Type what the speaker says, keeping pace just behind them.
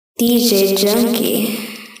DJ Junkie,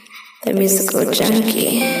 the musical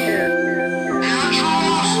junkie.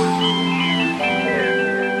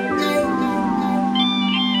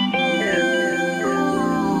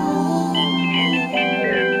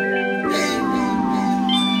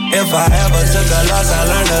 If I ever took a loss, I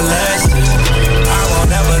learned a lesson. I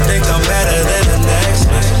won't ever think I'm better than the next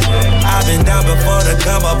man. I've been down before to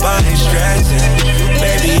come up, I ain't stressing.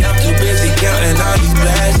 Baby, I'm too busy counting all these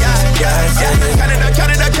blessings.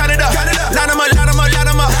 Count it up. Line them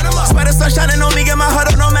up. Swear the sun shining on me, get my heart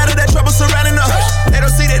up, no matter that trouble surrounding us. They don't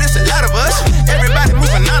see that it's a lot of us. Everybody move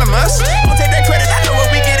anonymous. Don't take that credit, I know what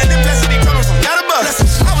we get in the blessing coming from not above.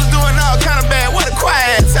 I was doing all kind of bad, what a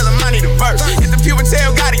quiet ass, tell him I need a verse. Hit the Pure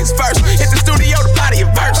Tail Guardians first. Hit the studio to body a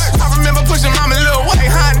verse. I remember pushing mama Lil White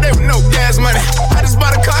Hyundai with no gas money. I just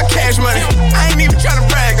bought a car, cash money. I ain't even trying to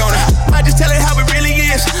brag on it. I just tell it how it really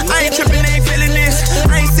is. I ain't tripping, ain't feeling this.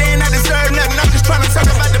 I ain't saying I deserve nothing, I'm just trying to talk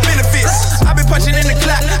about the benefits. I've been punching in the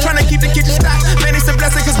clock, trying to keep the kitchen stocked. Man, it's a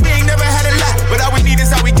blessing cause we ain't never had a lot. But all we need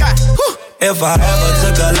is all we got. Whew. If I ever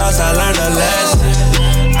took a loss, I learned a lesson.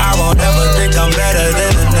 I won't ever think I'm better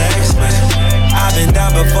than the next man. I've been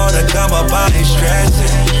down before to come up, I ain't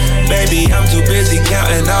stressing. Baby, I'm too busy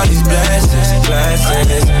counting all these blessings.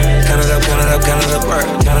 Count it up. Count it up.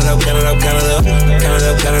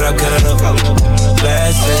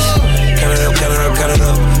 Blessings. Count it up.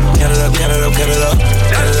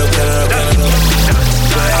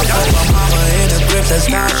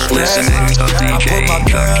 Listening to DJ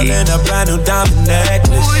Junkie. In a brand new diamond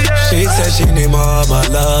necklace. She said she need more of my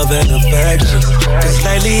love and affection. Cause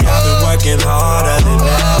lately I've been working harder than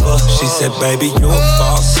ever. She said, baby, you a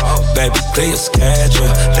boss. Baby, clear schedule.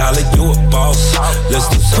 Dollar, you a boss. Let's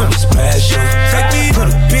do something special. Take me to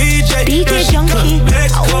the BJ. DJ Junkie.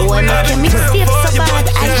 Oh, and I can mix it so bad.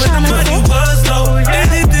 I can't say.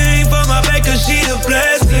 Anything for my baby, cause she a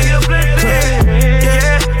blessing.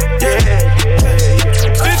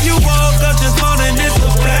 If you woke up this morning, it's a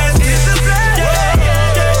blessing.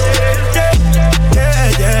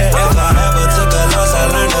 If I ever took a loss, I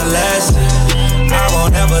learned a lesson. I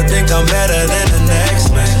won't ever think I'm better than the next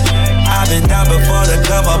man. I've been down before to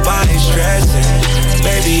come up, I ain't stressing.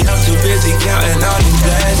 Baby, I'm too busy counting all these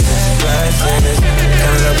blessings.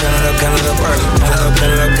 Count it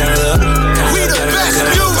up. We the best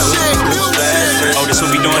music. Oh, this what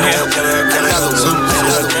we doing here?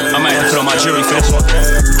 I might have to put on my jury for this one.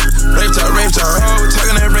 Rave talk, oh, we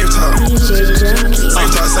talking that rave talk.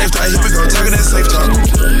 Safe talk, here we go, talking that safe talk.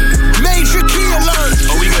 Major key alert.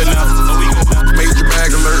 Oh, we good now. Major bag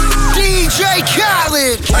alert. DJ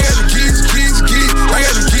Khaled. I got the keys. I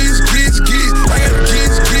got the keys. I got the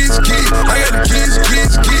keys. I got the keys.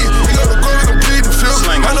 We go to go and complete the film.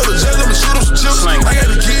 I know the judge, I'ma shoot him some chips. I got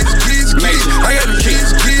the keys. I got the keys.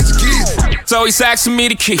 So he's asking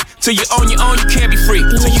me the key. Till you own, you can't be free.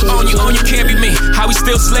 Till you own, you can't be me. How we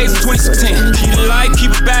still slaves in 2016. Keep the light,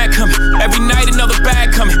 keep it bag coming. Every night another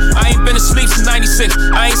bag coming. I ain't been asleep since 96.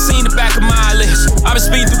 I ain't seen the back of my eyelids. I've been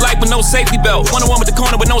speeding through life with no safety belt. 101 with the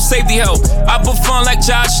corner with no safety help. I put fun like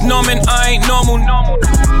Josh Norman. I ain't normal.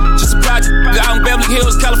 Just a project out in Beverly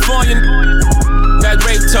Hills, California. That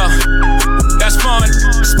rape talk. That's fun.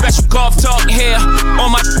 Special golf talk here.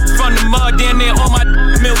 On my from the mud, damn near all my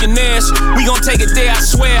millionaires. We gon' take it there, I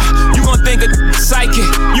swear. You gon' think of psychic.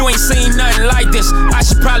 You ain't seen nothing like this. I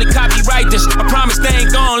should probably copyright this. I promise they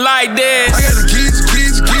ain't gon' like this. I got the keys.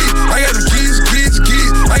 I got the keys.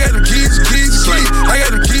 I got the keys. I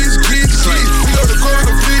got the keys. We go to court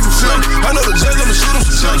and complete the film. I know the judge, I'ma shoot him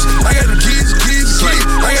some chips. I got the keys.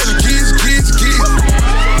 I got the keys.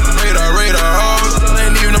 Radar, oh,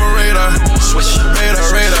 ain't even on my radar. Swish.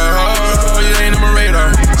 Radar, oh, you ain't on my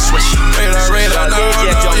radar. Swish. Radar, no,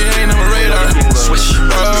 you ain't on my radar. Swish.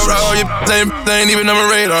 Oh, you ain't even on my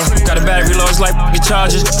radar. Got a battery low, it's like your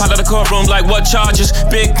charges. Pop out the courtroom like what charges?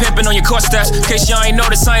 Big pimpin' on your court stats. In case y'all ain't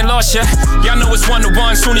noticed, I ain't lost yet. Y'all know it's 1-1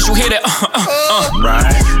 soon as you hit it.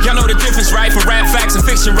 Right. Y'all know the difference, right? From rap facts and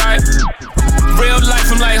fiction, right? Real life,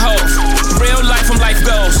 I'm like Hov. Real life, I'm like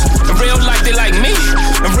goals. In real life, they like me.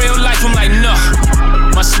 In real life, I'm like, no.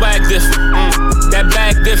 My swag different. That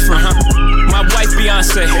bag different, huh? My wife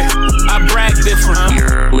Beyonce. I brag different, huh?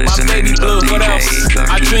 My baby blue, what else?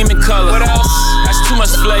 I dream in color. What else? That's too much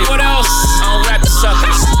flavor. What else? I don't rap the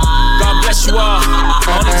suckers. God bless you all.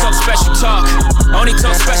 I only talk special talk. I only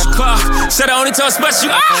talk special clock. Said I only talk special.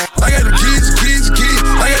 I got the keys.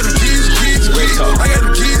 I got the keys. I got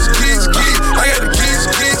the keys. I got the keys.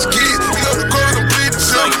 We go to court and complete the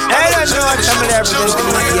film. Hey, that's all I'm coming there, but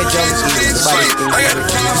I got the keys.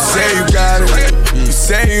 You say you got it. You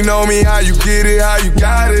say you know me, how you get it, how you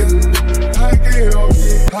got it.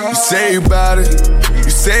 You say you bout it.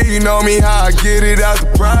 You say you know me, how I get it out the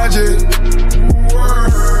project.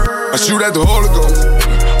 I shoot at the Holy Ghost,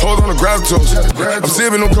 hold on to gravitas. I'm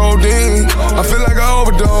sipping on codeine, I feel like I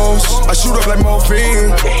overdose. I shoot up like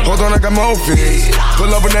morphine, hold on, I got morphine.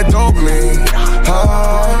 Pull up in that dope lean,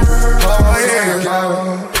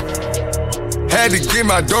 yeah. Had to get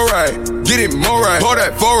my dough right, get it more right. Pour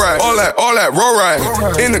that four right, all that roll right.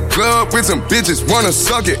 In the club with some bitches, wanna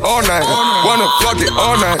suck it all night, wanna fuck it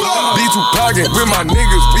all night. Be too pocket with my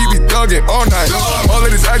niggas, we be thugging all night. All of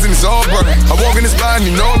this ice and it's all burning. I walk in this line,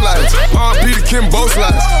 you know lights. R.P. to Kim both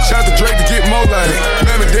slides. Shout to Drake to get more light.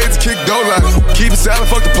 11 days to kick dough light. Keep it salad,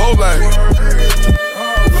 fuck the pole light.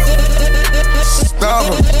 Stop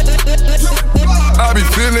 'em. I be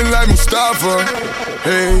feeling like Mustafa.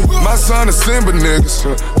 Hey, my son is Simba niggas.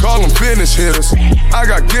 Call them finish hitters. I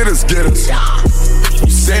got getters. You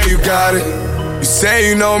say you got it. You say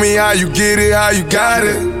you know me, how you get it, how you got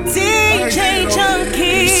it. DJ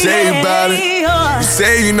Junkie. You say you about it. You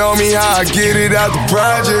say you know me, how I get it out the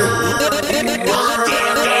project.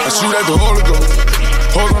 I shoot at the Holy Ghost.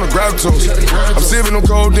 Hold on to gravitas. I'm sipping on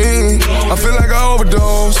codeine. I feel like I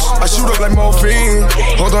overdose. I shoot up like morphine.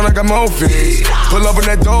 Hold on, I got morphine. Pull up in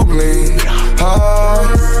that dope lean. You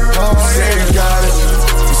say you got it.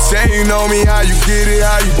 You say you know me, how you get it,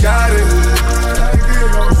 how you got it.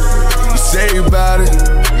 You say you about it.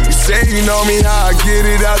 You say you know me, how I get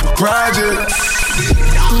it out the project.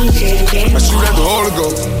 I shoot at the Holy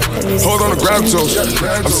Ghost. Hold on to gravitas.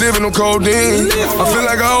 I'm sipping on codeine. I feel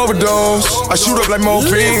like I overdose. I shoot up like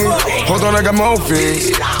morphine. Hold on, I got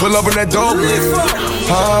morphine. Pull up in that dope lean.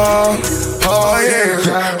 Yeah.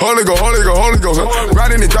 Holy Ghost.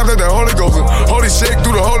 Riding it, drop like that Holy Ghost. Holy shit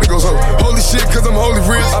through the Holy Ghost. Holy shit, cause I'm holy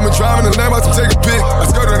rich. I've been driving the lamb out to take a pic. I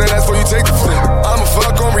skirt on that ass before you take the flip. I'ma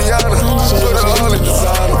fuck on Rihanna. Put her all in the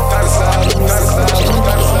side.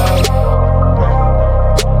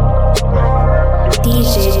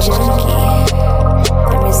 DJ Junkie,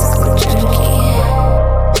 the musical junkie.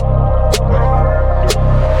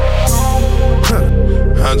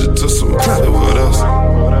 I just took some with us.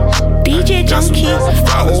 DJ Junkie.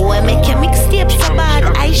 Oh, I make your mixtape so bad.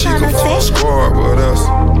 I shall not say. Squad with us.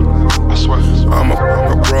 I'm a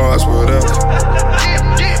bras with us.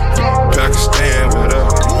 Pakistan with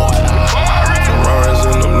us. Ferraris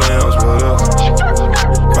in them lambs with us.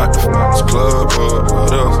 Rock the club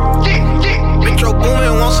with us. Metro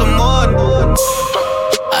Boomin want some more.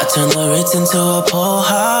 I turn the Ritz into a pool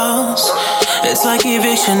house. It's like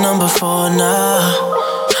eviction number 4 now.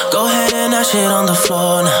 Go ahead and dash it on the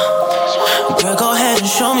floor now. Girl, go ahead and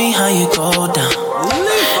show me how you go down.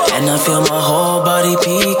 And I feel my whole body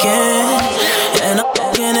peeking. And I'm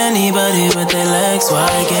fucking anybody with their legs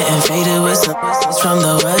wide. Getting faded with some business from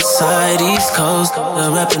the west side, east coast.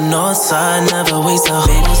 The rapping north side, never waste a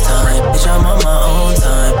baby's time. Bitch, I'm on my own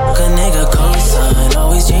time. Fuck a nigga cosign.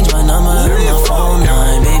 Always change my number and my phone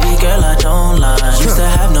line. Baby girl, I don't lie. Used to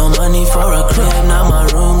have no money for a crib. Now my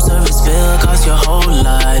room service bill cost your whole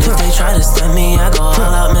life. If they try to send me, I go all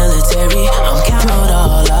out military. I'm camoed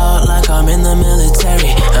all out like I'm in the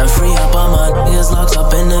military. And free up all my niggas locked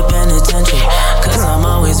up in the penitentiary. Cause I'm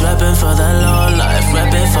always reppin' for the low life.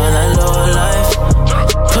 Reppin' for the low life.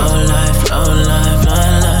 Low life, low life, low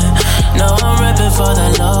life. No, I'm reppin' for the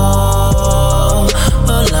low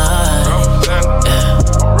life. Yeah.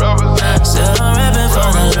 Still I'm reppin' for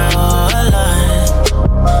the low life.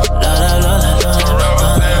 Low life.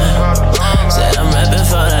 Said I'm reppin'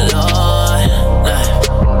 for the low life.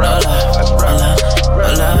 Low life.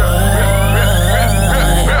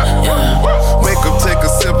 Wake up, take a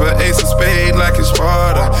sip of Ace of Spade like it's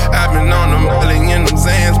water. I've been on them million in them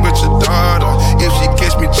Zans with your daughter. If she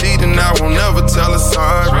catch me cheating, I won't never tell her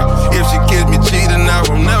sorry. If she catch me cheating, I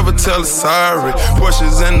won't never tell her sorry.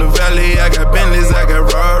 Porsches in the valley, I got Bentleys, I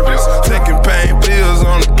got Rarries. Taking pain pills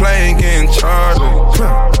on the plane, getting chartered.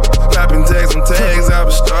 Popping tags on tags, I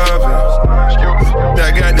was starving. I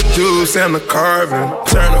got the juice and the carving.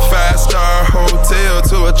 Turn a 5-star hotel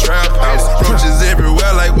to a trap house. Roaches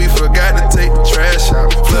everywhere like we forgot to take the trash out.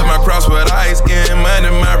 Flip my cross with ice, getting money,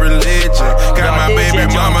 my religion. Got my baby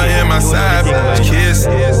mama in my side, kiss.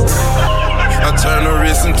 I turn the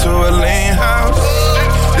wrist into a lean house.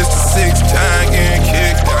 This the 6th time getting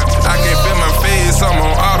kicked out. I can't feel my face, I'm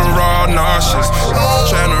on Adderall, nauseous.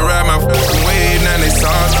 Tryna ride my fucking wave, now they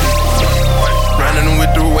salty. Running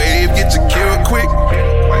with the wave, get you killed quick.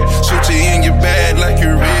 Shoot you in your bag like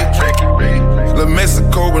you're Rick. La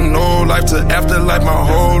Mexico with no life to afterlife, my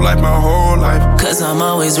whole life. Cause I'm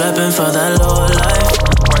always reppin' for that low life.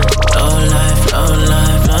 Low life.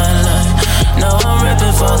 No, I'm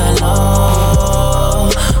reppin' for that low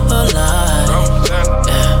life.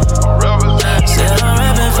 Yeah. Said I'm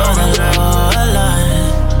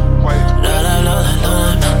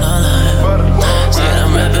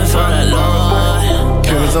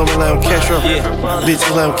Castro.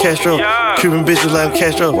 Bitches like Castro. Cuban bitches like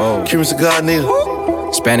Castro. Cuban cigar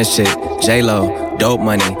nigga. Spanish chick, J-Lo, dope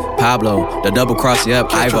money, Pablo, the double cross you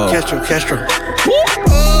up, Ivo. Castro.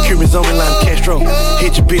 Cubans on me like Castro.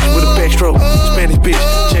 Hit your bitch with a backstroke. Spanish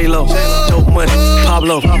bitch, J-Lo, dope money,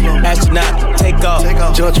 Pablo. Astronaut, take off.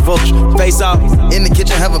 John Travolta, face off. In the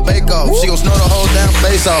kitchen, have a bake off. She gon' snort the whole damn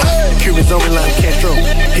face off. Cubans on me like Castro.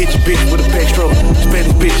 Hit your bitch with a backstroke.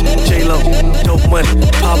 Spanish bitch, J-Lo, dope money,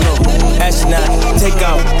 Pablo. Astronaut, take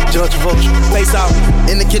off. John Travolta, face off.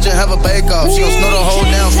 In the kitchen, have a bake off. She gon' snort the whole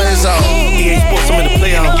damn face off. EA Sports, I'm in the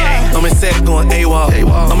playoff. I'm in sack going AWOL.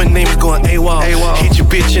 I'm in Neiman's going AWOL. Hit your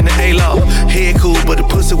bitch in the A-Law. Head cool, but the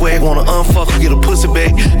pussy wag. Wanna unfuck her, get a pussy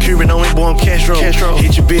back. Cuban on me, boy, I'm Castro.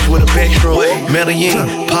 Hit your bitch with a backstroke.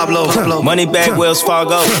 Medellin, Pablo. Money bag, Wells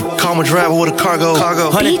Fargo. Call my driver with a cargo.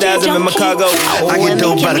 100,000 in my cargo. I get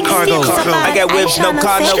dope by the cargo. I got whips, no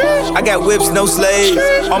car, no. I got whips, no slaves.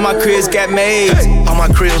 All my cribs got maids. All my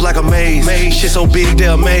cribs like a maze. Shit so big,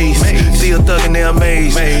 they're amazed. See a thug and they're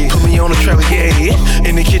amazed. Put me on the track, yeah.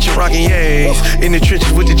 In the kitchen, rocking yays. In the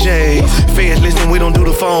trenches with the J's. Feds listen, we don't do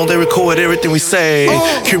the phone. They record everything we say.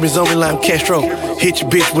 Cubans on me like Castro. Hit your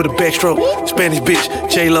bitch with a backstroke. Spanish bitch,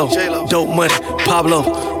 J-Lo. Dope money,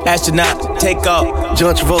 Pablo. Astronaut, take off.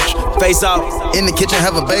 John Travolta, face off. In the kitchen,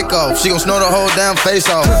 have a bake off. She gon' snort the whole damn face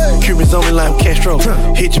off. Cubans on me like Castro.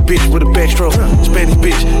 Hit your bitch with a backstroke. Spanish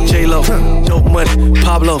bitch, J-Lo. Dope money,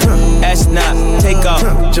 Pablo. Astronaut, take off.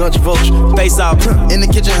 John Travolta, face off. In the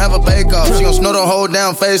kitchen, have a bake off. She gon' snort the whole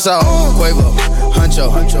damn face off. Quavo,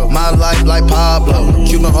 Huncho, my life like Pablo.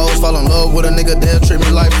 Cuban hoes fall in love with a nigga, they'll treat me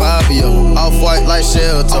like Fabio. Off-white like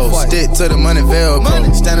shell toe, stick to the money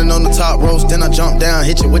Velcro. Standing on the top ropes, then I jump down,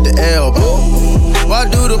 hit you with the elbow. Why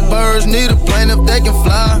do the birds need a plane if they can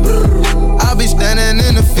fly? I be standing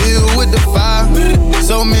in the field with the fire.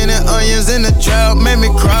 So many onions in the trap, made me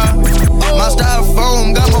cry. My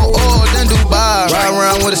styrofoam got more oil than Dubai. Ride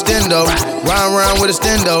around with a stendo, ride around with a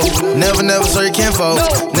stendo. Never serve your kinfo,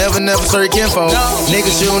 never serve your kinfo.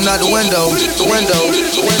 Niggas shooting out the window.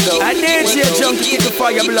 I did see a junkie get the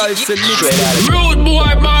fire blood to rude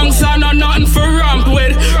boy bangs and nothing for ramp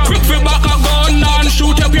with. Quick for back a gun and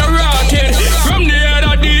shoot up your rocket. From the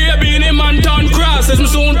other day, being a man turn crosses. I'm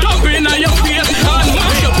soon top in your face and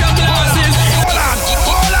mash up your glasses. Hold on.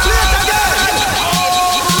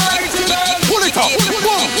 Pull it up.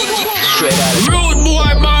 Rude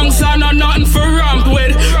boy bangs and nothing for ramp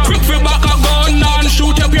with. Quick for back a gun and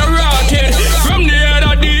shoot up your rocket. From the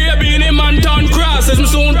other day, being a man turn crosses. I'm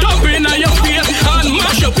soon top in your face and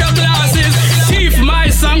mash up your glasses. Thief my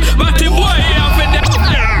song, but the boy have it.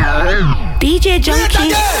 DJ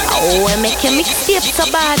Junkie, oh, I make your mixtape so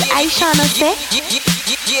bad, I shall say.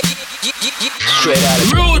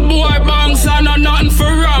 Rude boy bangs and nothing for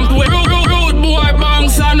ramp with. Rude boy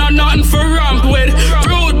bangs and nothing for ramp with.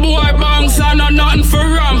 Rude boy bangs and nothing for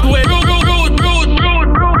ramp with. Rude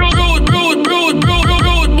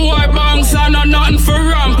boy bangs and nothing for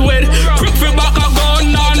ramp with. Quick for back a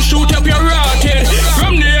gun and shoot up your rocket.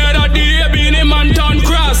 From the other day, being a man turn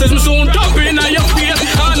crosses. I'm soon top in your face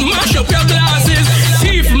and mash up your glasses.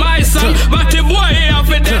 Thief my son, but the boy have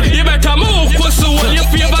it. You better move, cause so when you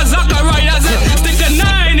favor Zacharias, stick a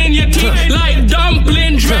 9 in your teeth like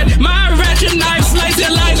dumpling dread. My wretched knife slice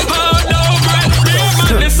it like hard dough bread.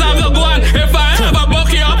 Remember this I will go on. If I ever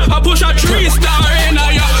buck you up, I push a 3-star in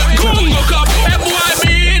your gungo cup. Hey boy,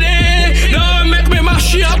 beat it, don't make me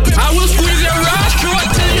mash you up. I will squeeze your rash throat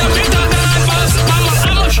till you beat a gun bust.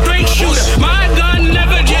 I'm a straight shooter, my gun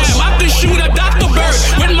never jam. I can shoot a Dr. Bird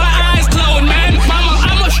with my eyes closed, man.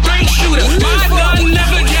 I'm a straight shooter, my gun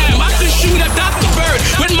never jam. I can shoot a Dr. Bird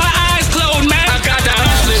with my eyes closed, man. I got the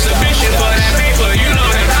hustler's ambition for that paper. You know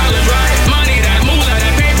that college right? Money that moves out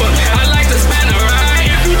that paper. I like to spend a ride.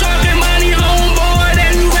 If you talking money, homeboy,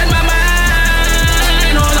 then you read my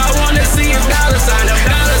mind. All I wanna see is dollar signs,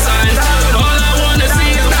 dollar signs. All I wanna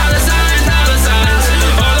see is dollar signs, dollar signs.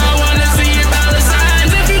 All I wanna see is dollar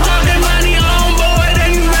signs. If you talking money, homeboy,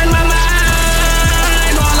 then you read my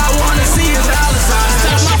mind. All I wanna see is dollar signs.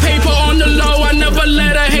 Got my paper on the low. I never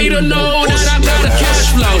let a hater know that I got a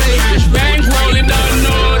cash flow. Bankroll, it don't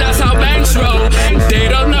know that's how banks roll. They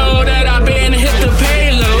don't know that I've been hit the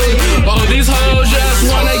payload. All these hoes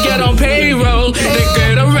just wanna get on payroll. They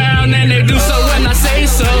get around and they do so when I say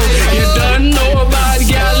so. You don't know about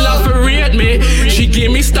girl love to read me. She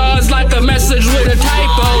give me stars like a message with a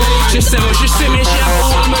typo. She said when she see me, she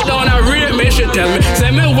hold me down and read me. She tell me,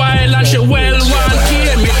 say me wild and she well want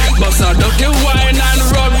kill me. Bust a dirty wine and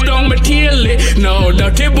rub down my tail. No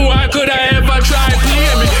dirty boy could I ever try to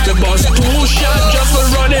play me. The boss 2 shots just for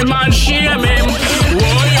running man shame him.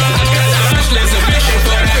 Whoa, yo, that's a vision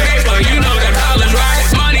for that paper, you know.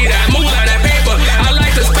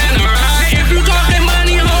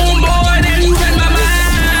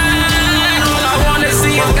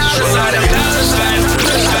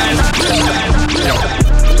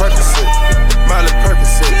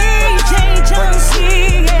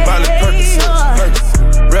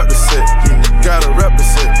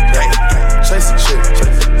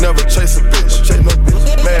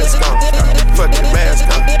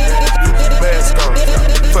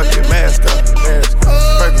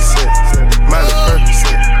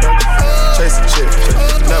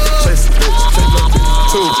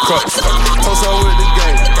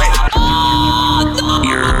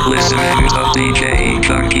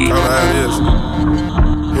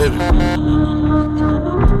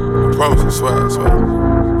 promise, I swear.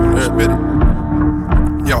 Every bit.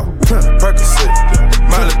 Yo, Percocet,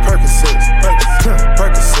 Miley Percocet,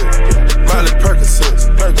 Percocet, Miley Percocet,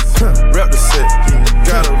 rep the set,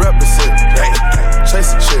 gotta rep the set.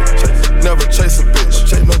 Chase a chick, never chase a bitch.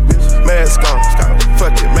 Mask on,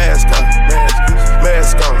 fuck it, mask on.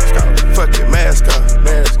 Mask on, fuck it, mask on.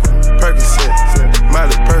 Percocet,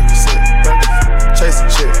 Miley Percocet, chase a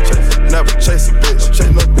chick, never chase a bitch.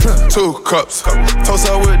 2 cups, toast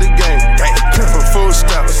up with the game. From food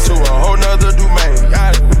stamps to a whole nother domain.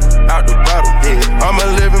 Out the bottle, I'm a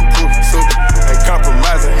living proof. Ain't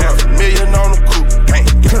compromising, $500,000 on the coupe.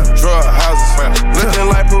 Drug houses, looking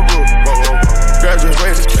like Peru.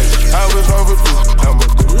 Graduated, I was overdue. I'm a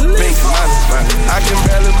pink money, I can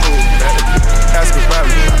barely move. Ask about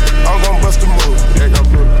me, I'm gon' bust a move.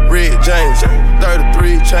 Red James,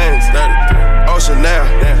 33 chains, Ocean now,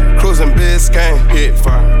 cruising Biscayne, hit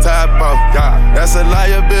top off, that's a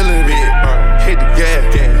liability. Hit the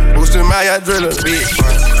gas, boosting my adrenaline.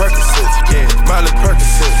 Percocet, Miley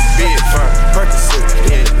Percocet, Percocet,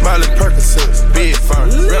 Miley Percocet,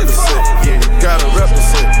 represent, gotta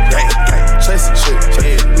represent. Chase a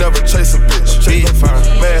chick, never chase a bitch.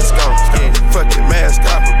 Mask on, fuck it, mask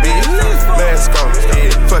off. Mask on,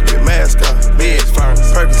 fuck it, mask off.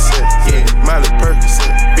 Percocet, Miley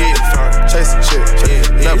Percocet, chase a chick,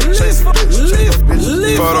 never chase a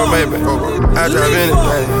bitch. Photo maybe, I drive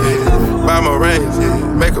anything. Buy my rings,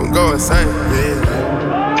 make them go insane.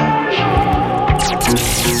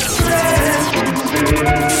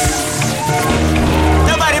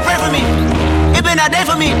 Nobody pray for me. It been a day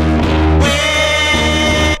for me.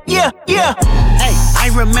 Yeah. Hey,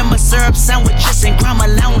 I remember syrup sandwiches and crime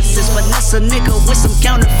allowances. Finesse a nigga with some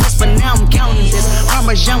counterfeits, but now I'm counting this.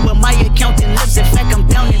 Parmesan with my accountant lips, in fact I'm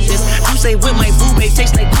down in this. You say with my boo babe,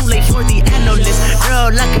 tastes like Kool-Aid for the analyst.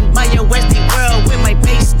 Girl, I can buy your Westie world with my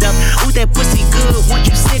base stuff. Ooh, that pussy good, once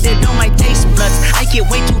you sit it on my taste buds. I get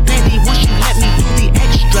way too petty once you let me do the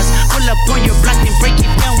extras. Pull up on your block and break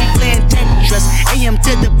it down, we playing Tetris. AM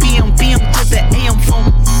to the PM, PM to the AM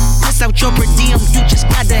phone. Piss out your per diem, you just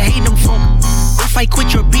gotta hate them phone. If I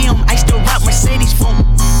quit your BM, I still rock Mercedes phone.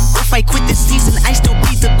 If I quit this season, I still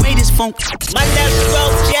be the greatest phone. My left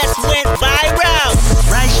stroke just went viral.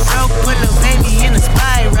 Right stroke put a baby in a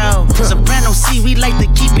spiral. Soprano C, we like to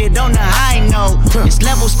keep it on the high note. It's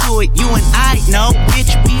levels to it, you and I know.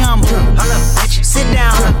 Bitch, be humble. Bitch, sit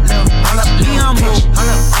down. Be humble.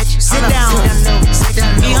 Bitch, sit down.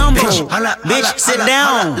 Be humble. Bitch, sit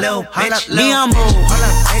down. Be humble.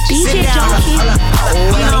 DJ Junkie.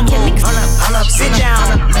 Be humble. Sit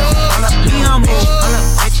down. Be humble.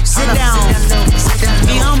 Sit down.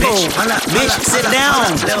 Be humble. Bitch, sit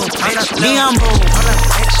down. Be humble.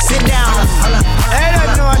 Sit down.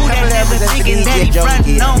 Who that never thinking that he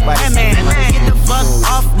frontin' on man? Get the fuck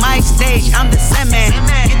off my stage, I'm the Sandman.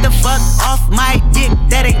 Get the fuck off my dick,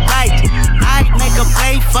 that ain't right. I make a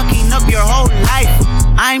play, fucking up your whole life.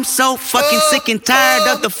 I'm so fucking sick and tired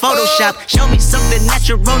of the Photoshop. Show me something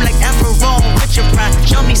natural like Afro on Richard Pryor.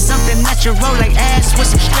 Show me something natural like ass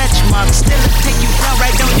with some stretch marks. Still take you down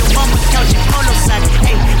right on your mama's couch in polo socks.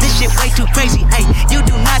 Hey, this shit way too crazy. Hey, you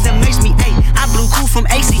do not amaze me. Hey, I blew cool from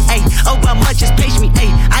ACA. Oh, how much just page me.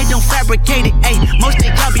 Hey, I don't fabricate it. Hey, most of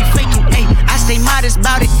y'all be faking. Hey, I stay modest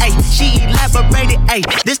about it. Hey, she elaborated. Hey,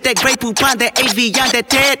 this that great poop on that HV on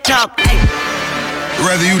that TED Talk. Hey,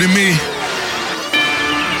 rather you than me.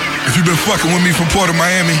 If you been fucking with me from Port of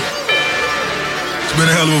Miami, it's been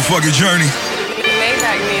a hell of a fucking journey.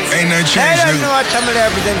 Ain't nothing changed, nigga. A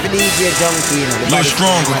little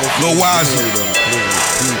stronger, a little wiser.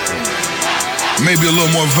 Maybe a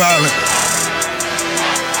little more violent.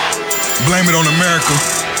 Blame it on America.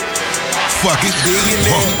 Fuck it.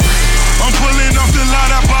 I'm pulling off the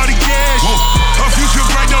lot, I bought the cash. Her future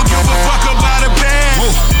bright, don't give a fuck about a bag.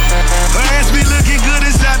 Her ass be looking good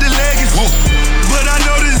inside the leggings. But I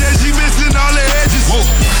noticed that she missing all the edges.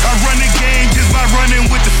 I run the game just by running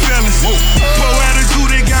with the fellas. Poor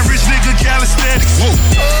attitude, they got rich nigga calisthenics.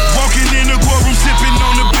 Walking in the courtroom sipping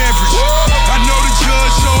on the beverage. I know the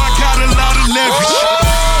judge, so I got a lot of leverage.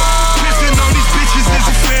 Pissing on these bitches is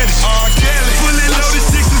a fetish. Fully loaded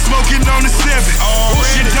 6 and smoking on the 7.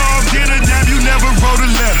 Your dog did a dime, you never wrote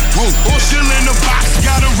a letter. Still in the box,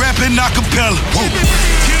 got a rapping acapella.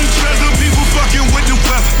 King treasure, people fucking with the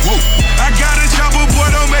weapon. I got a chopper,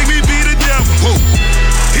 boy, don't make me be the devil.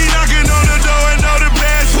 He knocking on the door and know the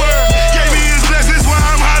password. Gave me his blessings while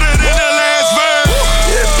I'm hotter than the last verse.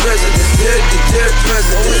 Dead president, dead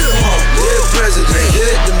president. Dead president,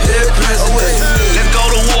 dead president. Let's go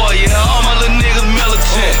to war, yeah, all my little niggas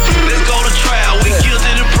militant. Let's go to trial, we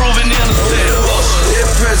guilty to proving innocent. Dead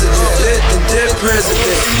president, dead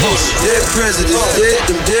president.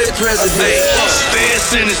 president. Fair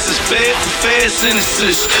sentences, fair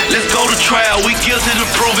sentences. Let's go to trial, we guilty to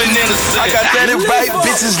proving innocent. I got that right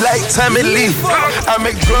bitches like Tommy Lee. I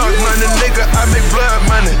make drug money, nigga, I make blood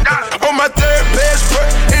money. On my third passport,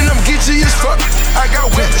 and I'm Geechee as fuck. I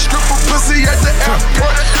got wet stripper pussy at the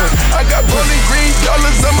airport. I got bowling green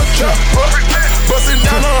dollars, I'm a trapper. Bustin'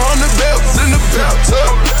 down on 100 belts in the belt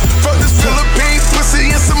tub. Fuck this Philippine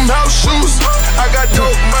pussy in some house shoes. I got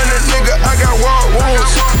dope money, nigga, I got war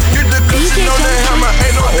wounds. Get the cushion on the hammer,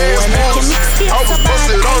 ain't no ass wounds. I was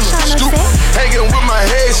busted on the stoop, hanging with my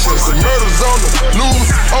Haitians. The murders on the news,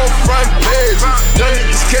 on front page. Young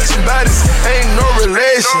niggas catching bodies, ain't no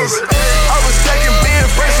relations. I was stacking being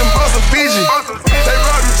fresh and bustin' Fiji. They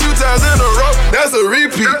robbed me 2 times in a row, that's a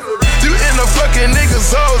repeat. You in the fucking niggas'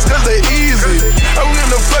 hoes, cause they easy. I'm in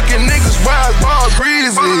the fucking niggas' wise ball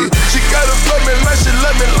greasy. She gotta fuck me like she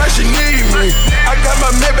love me, like she need me. I got my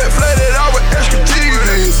Maybach flooded out with extra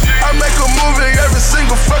TVs. I make a movie every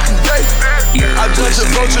single fucking day. I judge a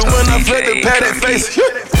vulture when I flip the padded face.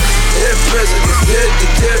 Dead president, dead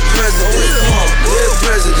president, dead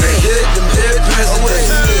president, dead president.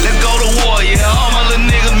 Let's go to war, yeah, all my little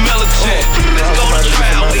niggas militant. Let's go to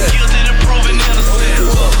trial, we guilty to proving innocent.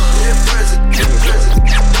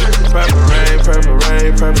 Purple rain, purple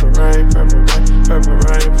rain, purple rain, purple rain, purple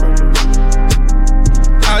rain, purple rain.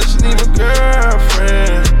 I just need a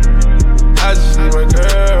girlfriend. I just need my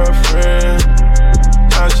girlfriend.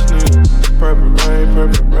 I just need purple rain,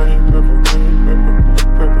 purple rain, purple rain,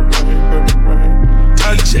 purple rain, purple rain.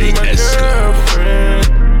 I just need my girlfriend.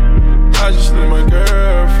 I just need my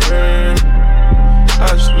girlfriend.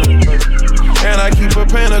 I just need purple. And I keep a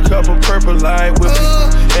pen, a couple purple light with me.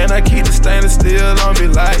 And I keep the stainless steel on me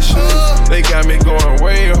like shoes. They got me going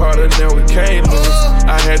way harder than we can't lose.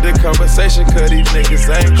 I had the conversation cause these niggas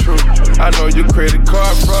ain't true. I know your credit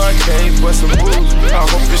card fraud can't bust some moves. I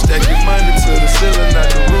hope you stack your money to the ceiling, not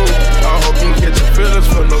the roof. I hope you get your feelings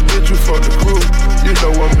for no bitch you for the crew. You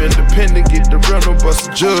know I'm independent, get the rental, bust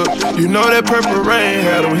a jug. You know that purple rain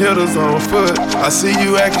had them hitters on foot. I see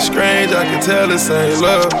you acting strange, I can tell this ain't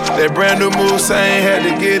love. That brand new move saying had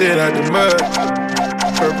to get it out the mud.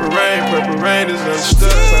 Purple rain is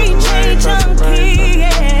understood. Purple rain, purple rain,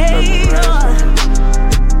 purple rain.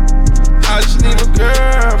 I just need a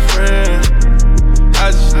girlfriend.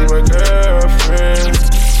 I just need my girlfriend.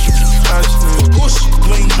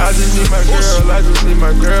 I just need my girl, I just need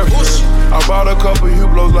my girlfriend. I bought a couple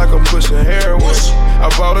Hublots like I'm pushing heroin. I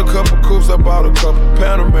bought a couple coupes, I bought a couple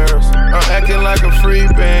Panameras. I'm acting like a free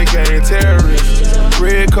band gang terrorist.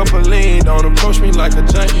 Red cup of lean, don't approach me like a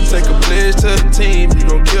junkie. Take a pledge to the team, you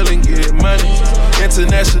gon' kill and get money.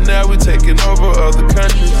 International, we taking over other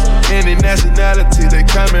countries. Any nationality, they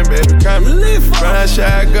coming, baby, coming. Ride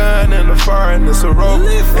shotgun in the foreign, it's a rope.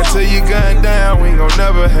 Until you gun down, we gon'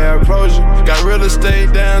 never have closure. Got real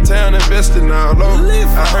estate downtown, investing all over.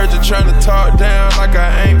 I heard you tryna talk down like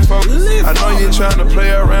I ain't focused. I know you tryna play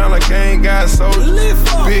around like I ain't got soldiers.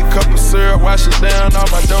 Big cup of syrup, wash it down all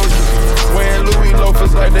my doses. Wearing Louis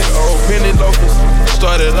loafers like they old penny loafers.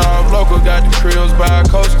 Started off local, got the cribs by a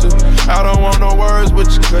coaster. I don't want no words with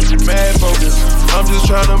you cause you mad focus. I'm just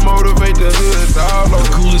tryna motivate the hoods all over.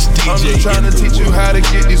 I'm just tryna teach you how to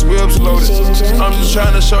get these whips loaded. I'm just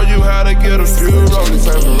tryna show you how to get a few rolling.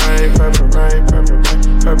 Purple rain, purple rain, purple rain,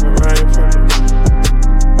 purple rain, purple rain.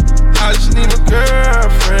 I just need a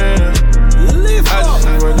girlfriend. I just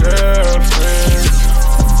need my girlfriend.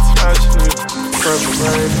 I just need purple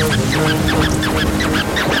rain, purple rain, purple rain.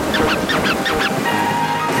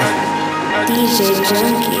 DJ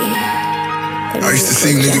Junkie. I used to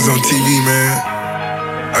see niggas on TV, man.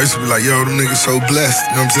 I used to be like, yo, them niggas so blessed,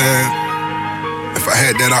 you know what I'm saying? If I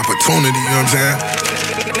had that opportunity, you know what I'm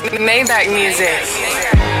saying? Maybach music.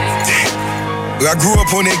 I grew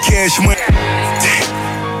up on that cash money.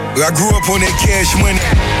 I grew up on that cash money.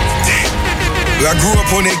 I grew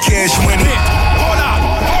up on that cash money. Hold on.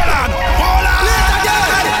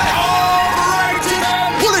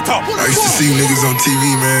 Pull it up. I used to see niggas on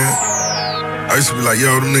TV, man. I used to be like,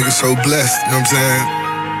 yo, them niggas so blessed, you know what I'm saying?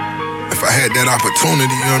 If I had that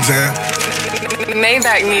opportunity, you know what I'm saying?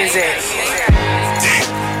 Maybach music.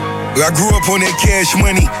 I grew up on that cash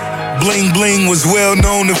money. Bling bling was well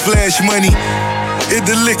known to flash money. At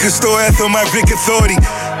the liquor store after my Vic Authority.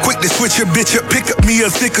 Quick to switch a bitch up, pick up me a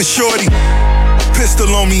thicker shorty.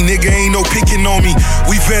 Pistol on me, nigga, ain't no picking on me.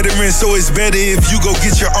 We veterans, so it's better if you go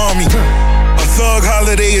get your army. A thug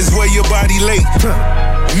holiday is where your body late.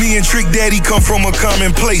 Me and Trick Daddy come from a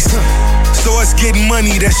common place. So us getting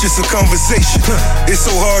money, that's just a conversation. It's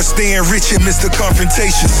so hard staying rich and miss the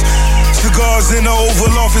confrontations. Cigars in the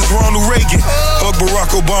Oval Office, Ronald Reagan. Hug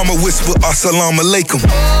Barack Obama, whisper assalamu alaikum.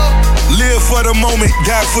 Live for the moment,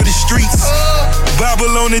 die for the streets.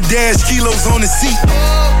 Bible on the dash, kilos on the seat.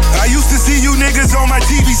 I used to see you niggas on my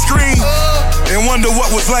TV screen and wonder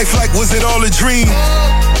what was life like, was it all a dream?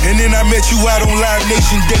 And then I met you out on Live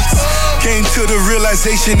Nation dates. Came to the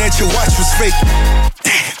realization that your watch was fake.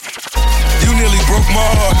 Damn, you nearly broke my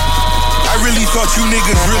heart. I really thought you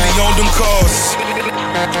niggas really owned them cars.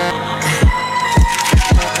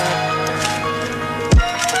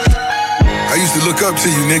 I used to look up to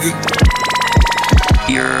you, nigga.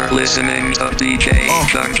 You're listening to DJ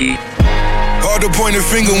Junkie. Hard to point a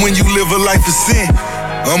finger when you live a life of sin.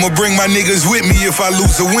 I'ma bring my niggas with me if I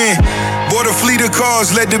lose or win. Bought a fleet of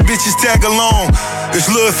cars, let the bitches tag along. This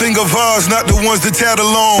little thing of ours, not the ones that tag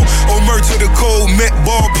along. Omer to the cold, met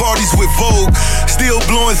ball parties with Vogue. Still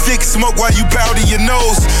blowing thick smoke while you powder your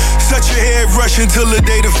nose. Such a head rush until the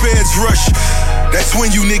day the feds rush. That's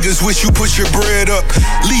when you niggas wish you put your bread up.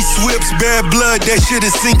 Lease whips, bad blood, that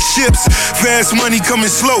shit'll sink ships. Fast money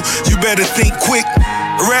coming slow, you better think quick.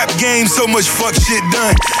 Rap game, so much fuck shit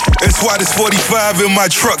done. That's why this 45 in my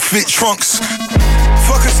truck fit trunks.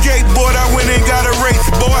 Fuck a skateboard, I went and got a race,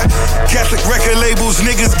 boy. Catholic record labels,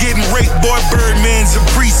 niggas getting raped, boy. Birdman's a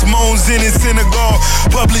priest, moans in his synagogue.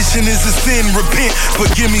 Publishing is a sin, repent,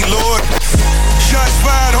 forgive me, Lord. Shots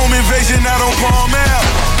fired, home invasion out on Palm Ave.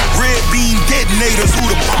 Red beam detonators, who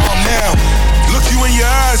the bomb now? Look you in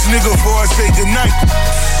your eyes, nigga, before I say goodnight.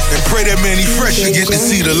 And pray that Manny Fresh should get to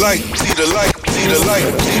see the light. See the light, see the light,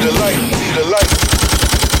 see the light, see the light.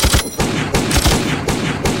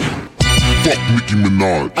 Fuck Nicki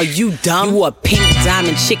Minaj. Are you dumb? You wore a pink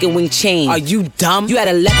diamond chicken wing chain. Are you dumb? You had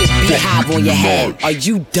a leopard beehive on your head. Are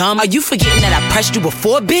you dumb? Are you forgetting that I pressed you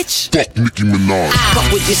before, bitch? Fuck Nicki Minaj. Fuck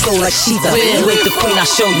with your soul like Sheetha. You ain't the queen, I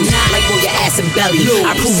show you. Like on your ass and belly.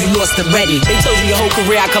 I prove you lost already. They told you your whole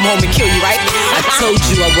career I come home and kill you, right? I told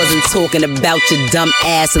you I wasn't talking about your dumb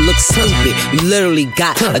ass. It looks stupid. You literally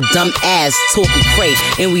got a dumb ass talking cray.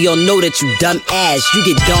 And we all know that you dumb ass. You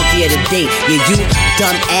get donkey of the day. Yeah, you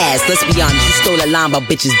dumb ass. Let's be honest. You stole a line about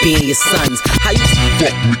bitches being your sons. How you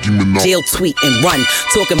jail tweet and run,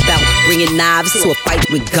 talking about bringing knives to a fight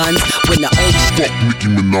with guns when the only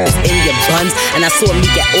is in your buns. And I saw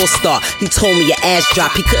Meek at All Star. He told me your ass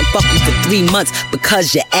dropped. He couldn't fuck you for 3 months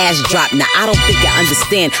because your ass dropped. Now I don't think you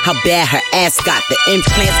understand how bad her ass got. The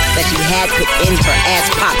implants that she had put in her ass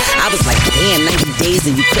pop. I was like, damn, 90 days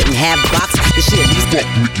and you couldn't have box. This shit at least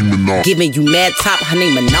giving you mad top. Her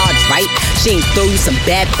name Minaj, right? She ain't throw you some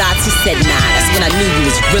bad thoughts. He said, nah, that's when I knew you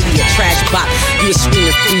was really a trash bop. You was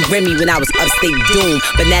screaming free Remy when I was upstate Doom.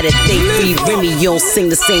 But now that they free Remy, you don't sing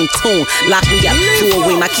the same tune. Lock me up, threw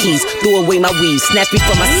away my keys, threw away my weed, snatched me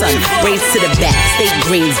from my son, braids to the back, state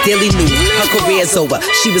greens, daily news. Her career's over.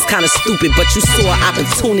 She was kinda stupid, but you saw an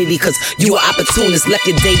opportunity, cause you were opportunist. Left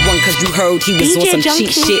your day one cause you heard he was DJ on some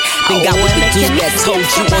cheat shit. Then got with the dude that told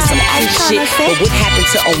you on some cheat shit. But what happened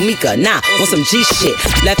to Omika? Nah, on some G shit.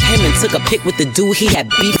 Left him and took a pic with the dude he had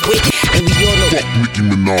beef with. And we all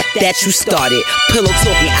know that you started. Pillow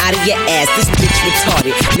talking out of your ass, this bitch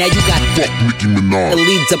retarded. Now you got the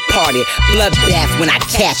lead departed. Bloodbath when I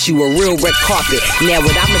catch you, a real red carpet. Now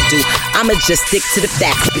what I'ma do, I'ma just stick to the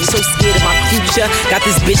facts. Bitch so scared of my future, got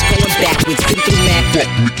this bitch going backwards. Been through mad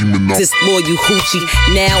this more you hoochie.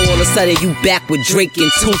 Now all of a sudden you back with Drake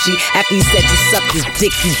and Tunechi. After you said you sucked his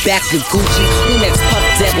dick, you back with Gucci. Who next Puff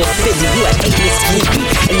Dev or Fizzy? You an A-list groupie.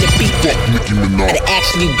 And the beat that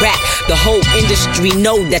actually rap. The whole industry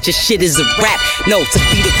know that your shit is a rap. No, to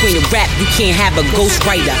be the queen of rap, you can't have a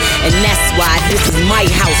ghostwriter. And that's why this is my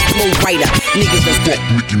house, flow writer. Niggas that's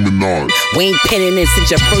we ain't penning in since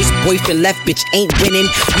your first boyfriend left, bitch ain't winning.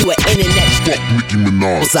 You an internet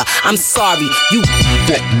I'm sorry, you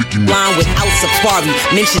blind without Safari.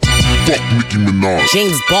 Mention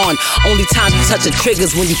James Bond. Only time you touch the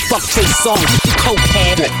triggers when you fuck Trey Songz.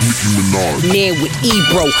 Cokehead man with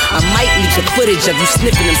Ebro. I might leak the footage of you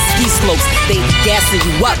sniffing them ski slopes. They gassing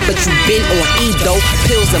you up, but you been on E though.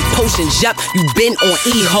 Pills and potions, yup, you been on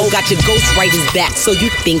E-ho. Got your ghostwriters back, so you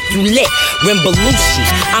think you lit. Rimbalushi,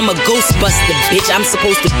 I'm a ghostbuster, bitch. I'm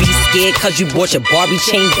supposed to be scared cause you bought your Barbie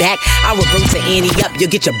chain back. I'll revert to Annie up, you'll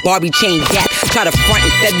get your Barbie chain back. Try to front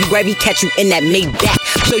in February, catch you in that Maybach.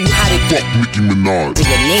 Show you how they Fuck Nicki Minaj.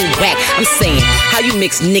 Your name whack. I'm saying, how you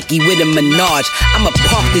mix Nicki with a Minaj? I'ma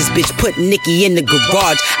park this bitch, put Nicki in the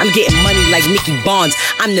garage. I'm getting money like Nicki Bonds.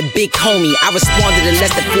 I'm the big homie. I responded in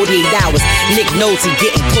less than 48 hours. Nick knows he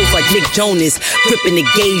getting close like Nick Jonas. Gripping the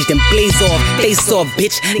gauge, then blaze off. Face off,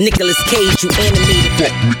 bitch. Nicolas Cage, you animated.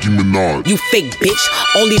 Fuck Nicki Minaj. You fake bitch.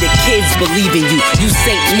 Only the kids believe in you. You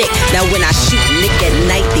Saint Nick. Now when I shoot Nick at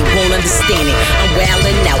night, they won't understand it. I'm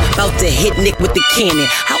wildin' out, about to hit Nick with the cannon.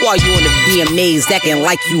 How are you on the VMAs acting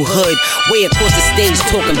like you hood? Way across the stage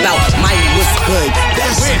talking about Mighty what's good.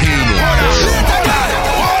 That's it.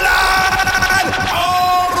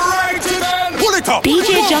 Pull it up.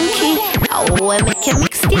 DJ Junkie. Oh, I make a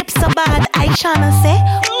mixtape so bad. I tryna say.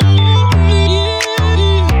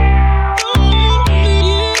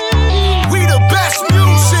 We the best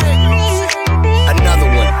music. Another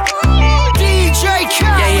one. DJ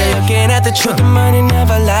Khaled. Yeah, you're looking at the truth, the money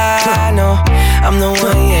never lie. No, I'm the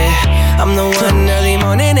one, yeah. I'm the one. Early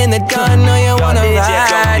morning in the dawn. No, you wanna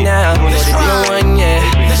ride now. I'm the one, yeah.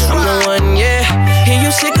 I'm the one, yeah. Hear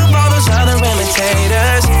you sick of all those other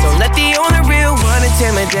imitators. Don't let the only real one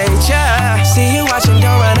intimidate ya. See you watching,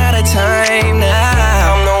 don't run out of time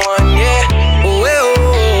now. I'm the one, yeah. Ooh,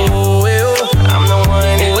 ooh, ooh. I'm the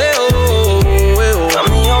one, ooh, ooh, ooh. I'm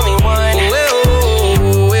the only one, ooh,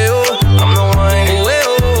 ooh, ooh. I'm the one, ooh,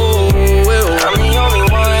 ooh, ooh. I'm the only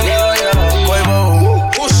one. Quavo,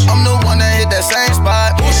 I'm the one that hit that same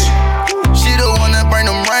spot. She the one that bring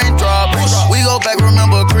them raindrops. We go back,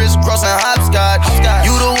 remember crisscross and hopscotch.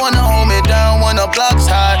 You the one that hold me down when the block's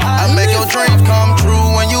hot. I make your dreams come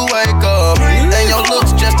true when you wake up. And your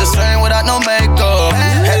looks just the same without no makeup.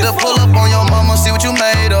 Had to pull up on your mama, see what you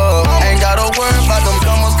made of. Ain't gotta worry about them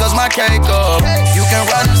comers, cause my cake up. You can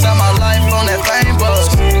ride inside my life on that fame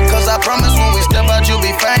bus. Cause I promise when we step out, you'll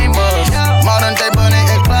be famous. Modern day Bunny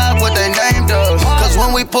and Clyde, what they named us. Cause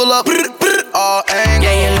when we pull up, all angles.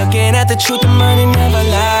 Yeah, you're looking at the truth, the money never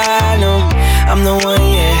lie. No, I'm the one,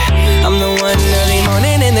 yeah. I'm the one. Early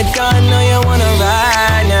morning in the dawn, no, you wanna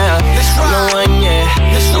ride now. I'm the one, yeah.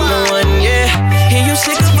 I'm the one, yeah. Hear you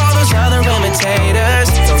sick of all those other imitators.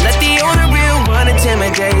 Don't let the only real one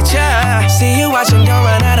intimidate ya. See you watching, don't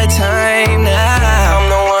run out of time now. I'm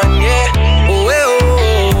the one, yeah. Ooh,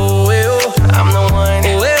 ooh, ooh. I'm the one,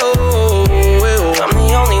 ooh, ooh, ooh. I'm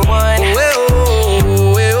the only one, ooh,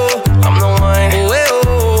 ooh, ooh. I'm the one, ooh,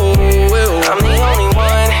 ooh, ooh. I'm the only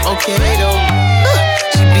one. Okay, though.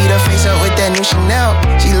 She beat her face up with that new Chanel.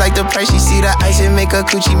 She like the price, she see the ice and make her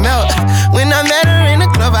coochie melt. When I met her in the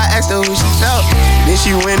club, I asked her who she felt. Then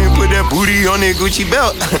she went and put that booty on that Gucci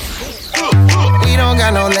belt. We don't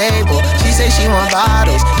got no label. She say she want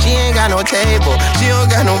bottles. She ain't got no table. She don't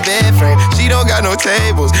got no bed frame. She don't got no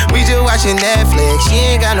tables. We just watching Netflix. She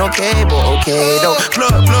ain't got no cable. Okay, though.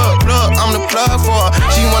 Plug, plug, plug. I'm the plug for her.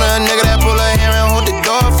 She want a nigga that pull her hair and hold the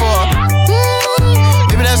door for her.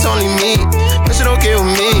 Maybe that's only me. That shit okay with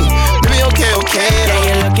me. Maybe okay, okay.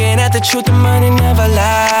 Yeah, you're looking at the truth, the money never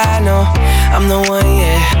lie. No, I'm the one,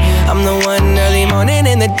 yeah. I'm the one. Early morning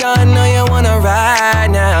in the dawn, no, you wanna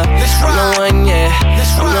ride now. I'm the one, yeah.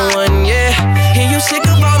 I'm the one, yeah. Hear you sick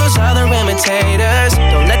of all those other imitators.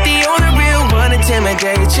 Don't let the only real one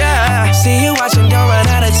intimidate ya. See you watching, don't run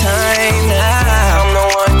out of time now. I'm the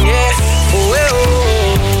one, yeah. Ooh,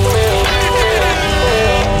 ooh,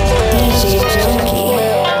 DJ Junkie.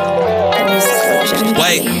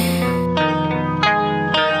 Wait.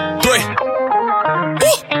 3.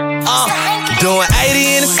 Doing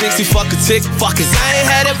 80 in a 60, fuck a tick. Fuck cause I ain't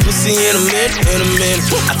had that pussy in a minute.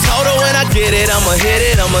 I told her when I get it, I'ma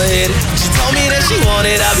hit it. She told me that she want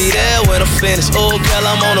it, I'll be there when I'm finished. Oh girl,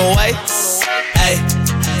 I'm on the way. Ayy.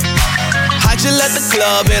 I just left the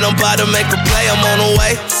club and I'm about to make a play, I'm on the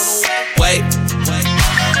way. Wait.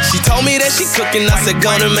 She told me that she cooking, I said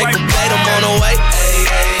gonna make a plate, I'm on the way.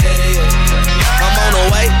 I'm on the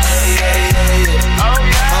way.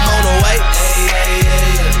 I'm on the way.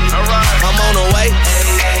 I'm on the way.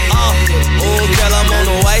 Oh, girl, I'm on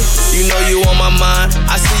the way. You know you on my mind.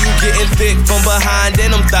 I see you getting thick from behind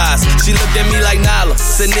and them thighs. She looked at me like Nala.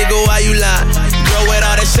 Said, nigga, why you lying? Girl, with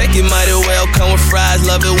all that shaking, might as well come with fries.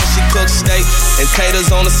 Love it when she cooks steak and taters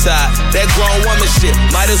on the side. That grown woman shit.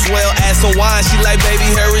 Might as well add some wine. She like, baby,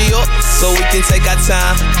 hurry up so we can take our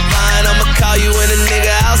time. Fine, I'ma call you and a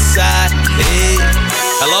nigga outside. Hey.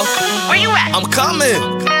 Hello? Where you at? I'm coming.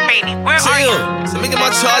 Baby, where are you? So let me get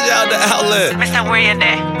my charger out the outlet. Mister, where you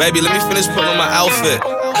at? Baby, let me finish putting on my outfit.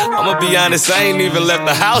 I'ma be honest, I ain't even left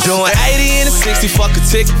the house. Doing 80 in a 60, fuck a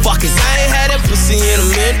tick. Fuck cause I ain't had that pussy in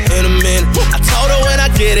a minute. I told her when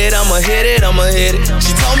I get it, I'ma hit it.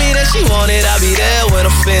 She told me that she want it, I'll be there when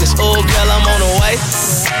I'm finished. Oh girl, I'm on the way.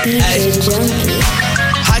 DJ Junkie.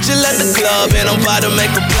 just left the club and I'm about to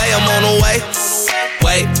make a play. I'm on the way.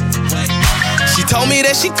 Wait. She told me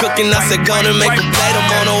that she cooking. I said, gonna make a plate. I'm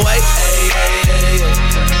on the way.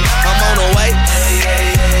 I'm on the way.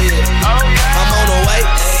 I'm on the way.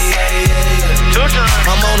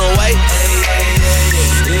 I'm on the way.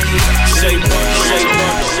 Shape up, shape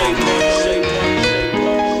up, shape up.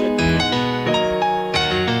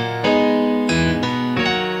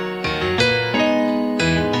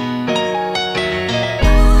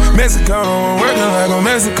 Mexicano, I'm working like a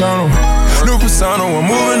Mexicano. New persona, I'm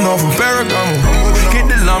moving on from Ferragamo. Get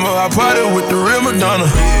the lumber, I party with the real Madonna.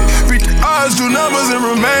 Beat the odds, do numbers and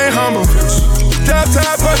remain humble. Top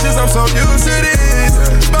tie punches, I'm so used to this.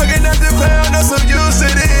 Smoking at the pound, I'm so used to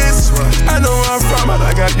this. I know where I'm from, but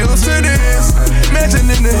I got used to this. Mansion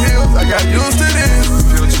in the hills, I got used to this.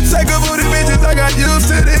 Take a booty bitches, I got used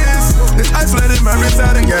to this. This ice flooded my wrist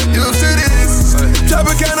out and got used to this.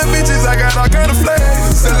 Chopper kind of bitches, I got all kind of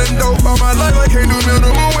flags. Selling dope all my life, I can't do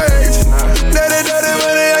minimum wage. Daddy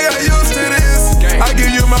money, I got used to this. I give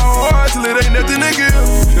you my whole heart till it ain't nothing to give.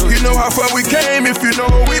 You know how far we came if you know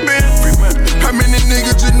where we been. How many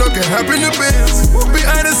niggas you know can happen to biz? Be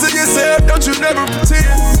honest to yourself, don't you never pretend.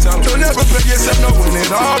 Don't never play yourself, know when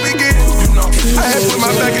it all begins. I had put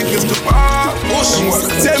my back against the wall.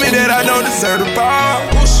 Tell me that I don't deserve the ball.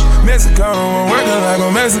 Mexicano, I'm working like a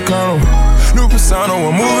Mexicano. New persona,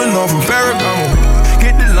 I'm moving on from Ferragamo.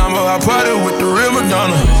 Get the lumber, I party with the real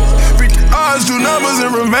Madonna. Beat the odds, do numbers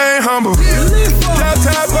and remain humble. Top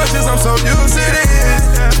tie punches, I'm so used to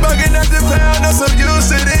this. Smoking at the pound, I'm so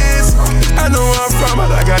used to this. I know where I'm from,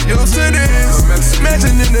 but I got used to this.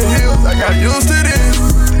 Mansion in the hills, I got used to this.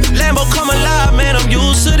 Lambo come alive, man, I'm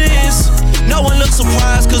used to this. No one looks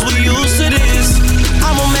surprised, cause we used to this.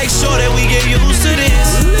 I'ma make sure that we get used to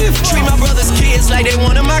this. Treat my brother's kids like they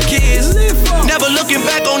one of my kids. Never looking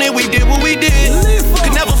back on it, we did what we did.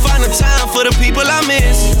 Could never find the time for the people I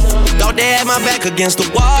miss. Thought they had my back against the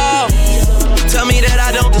wall. Tell me that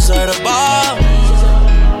I don't deserve the ball.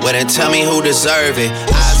 Well then tell me who deserve it.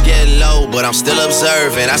 Eyes get low, but I'm still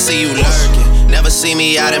observing. I see you lurking. Never see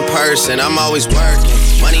me out in person, I'm always working.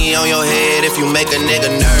 Money on your head if you make a nigga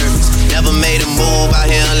nervous. Never made a move out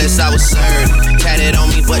here unless I was served. Tatted on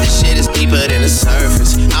me, but the shit is deeper than the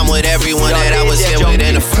surface. I'm with everyone that I was here with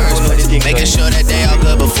in the first place. Making sure that they all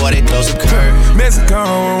good before they close the curve.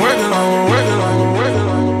 Mexicano, working.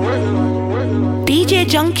 DJ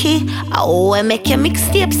Junkie, oh, I make your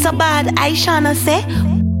mixtape so bad, I shall say.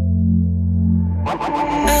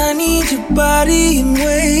 I need your body in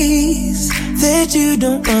ways that you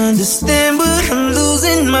don't understand, but I'm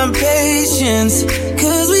losing my patience.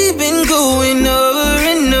 Cause we've been going over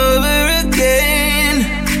and over again.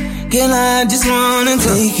 Girl, I just wanna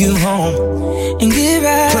take you home and get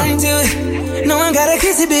right to it. No one gotta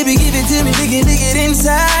kiss it, baby, give it to me. Dig it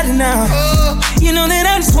inside and out. You know that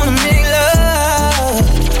I just wanna make love.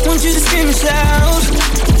 Want you to scream and shout.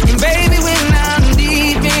 And baby, when I'm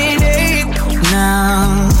deep in it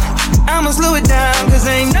now, I'ma slow it down, cause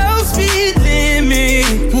ain't no speed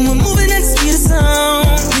limit. When we're moving at the speed of sound,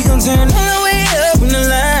 we gon' turn all the way up when the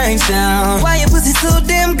lights down. Why your pussy so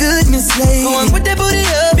damn good, Miss Slade? Going with that booty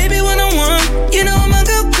up, baby, one-on-one. You know I'ma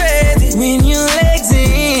go crazy when your legs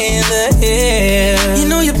in the air. You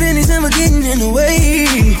know your pennies never getting in the way.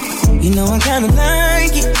 You know I kinda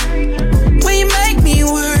like it when you make me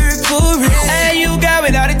work for it. Hey, you got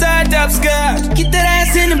without a tied up skirt. Get that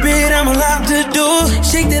ass in the bed, I'ma lock the door.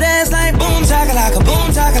 Shake that ass like boom chakalaka, boom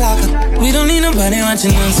chakalaka. We don't need nobody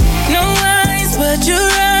watching us. No eyes but your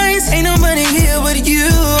eyes. Ain't nobody here but you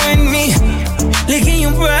and me. Licking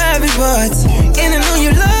your private parts, and I know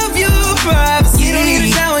you love your privacy. You don't need a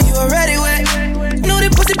shower, you already wet. Know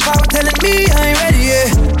that pussy power telling me I ain't ready yet.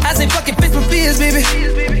 I say fucking fix my fears, baby.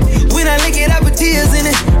 When I lick it, I put tears in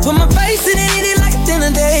it. Put my face in it like a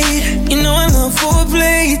dinner date. You know I love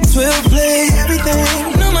 4-play, 12-play, everything.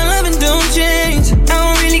 You know my loving don't change. I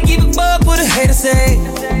don't really give a fuck what a hater say.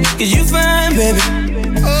 Cause you fine, baby.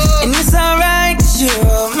 And it's alright, cause you're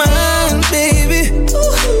all mine, baby.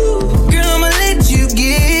 Girl, I'ma let you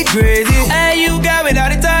get crazy. Hey, you got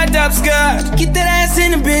without a tied up skirt. Get that ass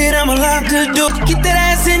in the bed, I'ma lock the door. Get that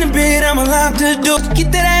ass in the bed, I'ma lock the door.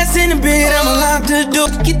 Get that ass in the bed, I'ma lock the door.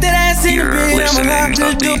 Get that ass in the bed, I'ma lock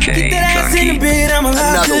the door. Get that ass in the bed, I'ma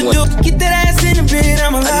lock the door. Get that ass in the bed,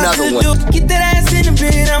 I'ma lock the door. Get that ass in the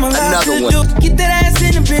bed, I'ma lock the door. Get that ass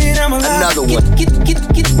in the bed, I'ma lock the door.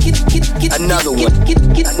 Get another one.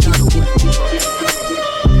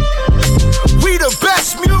 We the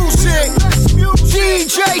best music.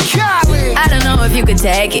 DJ Khaled. I don't know if you could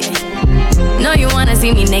take it. No, you wanna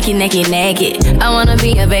see me naked. I wanna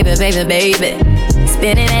be a baby.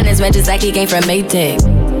 Spinning in his red just like he came from Maytag.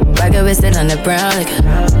 Rocket with it on the brown liquor.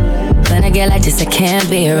 When I get like this, I can't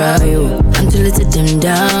be around you. I'm too little to dim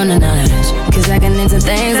down a notch. Cause I can into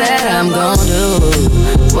things that I'm gon' do.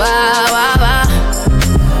 Wow, wow, wow.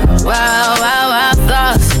 Wow, wow, wow,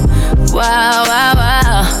 thoughts. Wow, wow,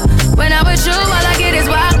 wow. When I'm with you, all I get is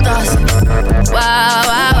wild thoughts. Wow,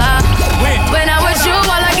 wow, wow. When I'm with you,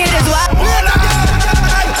 all I get is wild.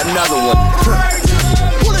 Another one.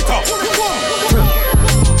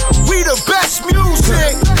 We the best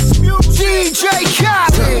music. DJ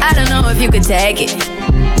Khaled. I don't know if you could take it.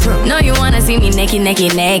 No, you wanna see me naked,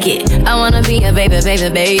 naked, naked. I wanna be a baby, baby,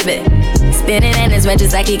 baby. Spinning in his red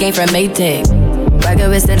just like he came from Maytag. Rocket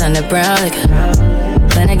with it on the brown liquor.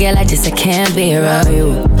 When I get like this, I can't be around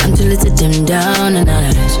you. I'm too little to dim down a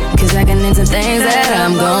notch. Cause I can into things that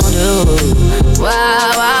I'm gon' do.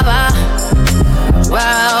 Wow, wow, wow.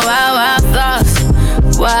 Wow, wow, wow, thoughts.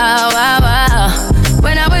 Wow, wow, wow.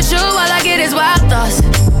 When I'm with you, all I get is wild thoughts.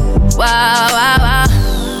 Wow, wow, wow.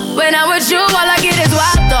 When I'm with you, all I get is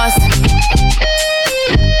wild thoughts.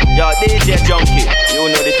 Yo, DJ Junkie, you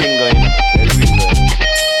know the thing going.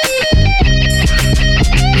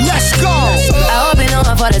 Let's go. I hope you know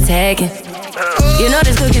I'm for the taking. You know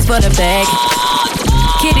this cookie's for the bag.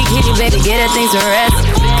 Kitty, kitty, baby, get her things to rest.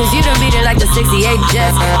 Cause you done beat it like the 68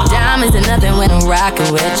 Jets. Diamonds are nothing when I'm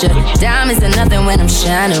rockin' with ya. Diamonds are nothing when I'm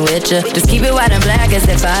shining with ya. Just keep it white and black as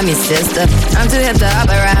if I'm your sister. I'm too hip to hop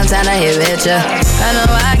around, time to hit with ya. I know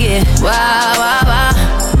I get wow, wow, wow.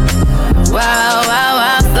 Wow, wow,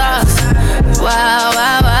 wow, thoughts. Wow,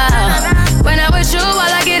 wow, wow. When I'm with you, all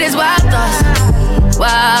I get is wild thoughts.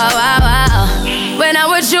 Wow, wow, wow. When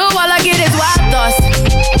I'm with you, all I get is wild thoughts.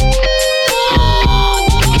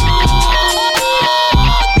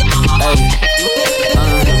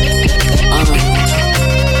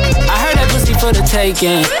 For the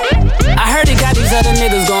taking. I heard it got these other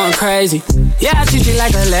niggas going crazy. Yeah, I treat you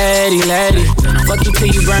like a lady, lady. Fuck you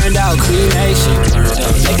till you burned out, cremation.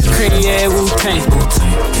 Make a cream, yeah, Wu-Tang.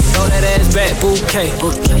 Throw that ass back, bouquet.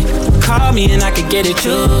 Call me and I could get it,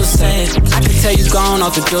 you say. I could tell you gone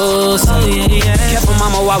off the juice. Oh, yeah, yeah. Careful,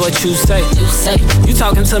 mama, why what you say? You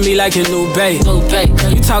talking to me like your new babe.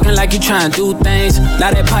 You talking like you trying to do things.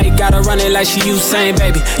 Now that pipe gotta run it like she Usain,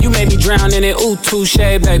 baby. You made me drown in it, ooh, touche,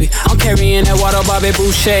 baby. I'm carrying that water, Bobby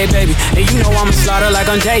Boucher, baby. And you know I'ma slaughter like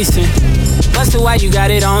I'm Jason. Busted, why you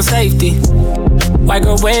got it on safety? White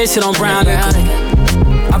girl, wear shit on brown liquor.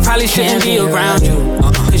 I probably shouldn't be around you.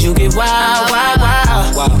 Cause you get wild, wild,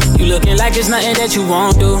 wild. You looking like it's nothing that you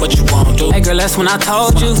won't do. What you won't do? Hey girl, that's when I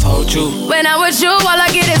told you. When I'm with you, all I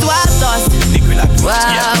get is wild thoughts. Wow,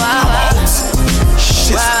 wow, wow.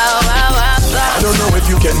 Wow, wow, wow, thoughts. I don't know if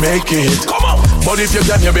you can make it. Come on. But if you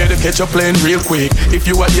can, you better catch a plane real quick. If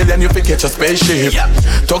you are here, then you can catch a spaceship.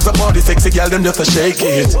 Talks about the sexy girl, them just a shake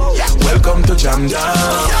it. Welcome to Jam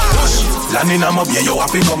Down. Landing on my beer, you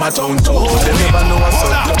happy come a town too. They never know what's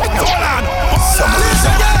up. Summer is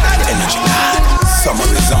on, energy high. Summer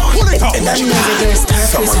is on, energy high.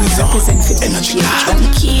 Summer is on, energy high.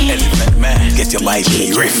 Elephant man, get your bike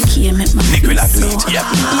riff. Nigga like do it, yep,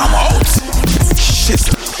 I'm out. Shit.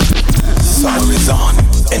 Summer is on,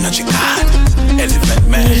 energy high. Elephant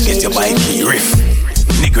man, get your bike riff.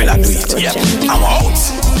 Nigga like do it, yep, I'm out.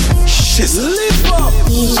 Shit.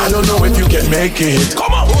 I don't know if you can make it.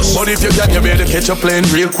 Come on. But if you can, you better catch a plane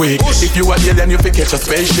real quick. If you are here, then you can catch a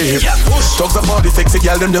spaceship. Talks about the sexy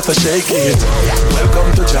girl, them just a shake it.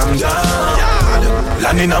 Welcome to Jam Down.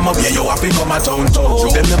 Landing on my beer, you happy come a town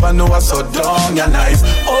too. Them never know what's so down, you're nice.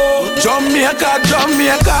 Oh, Jamaica,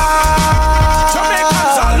 Jamaica.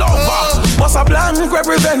 Jamaicans all over. What's a blank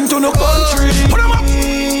represent to no country? Put them up.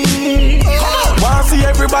 Wanna see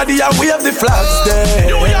everybody and wave the flags there.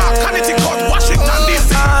 New York, Connecticut, Washington DC,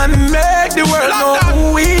 and make the world know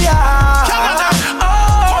who we are. Canada.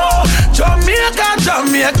 Oh, Jamaica,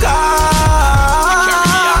 Jamaica.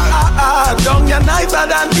 Down your nicer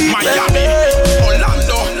than people. Miami,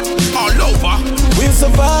 Orlando, all over. We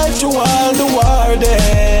survived through all the war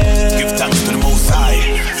there. Give thanks to the Most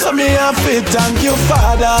High. So me have to thank you,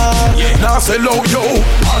 Father. Now say low, yo.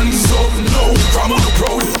 Hands up, no, from the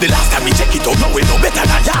crowd. The last time we check it out, no we no better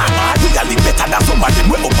than ya, man. We got it better than somebody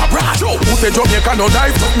we up a brand. Who say Jamaica no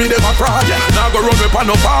life, took me them a fraud. Now go run up on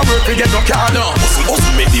no farm, we get no car now. Also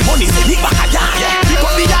make the money, say lick back a yard.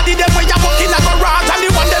 Because the yard, them way you walk in a garage. And the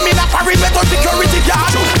one them in a perimeter security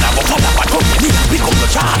guard. Now go come up and company, pick up the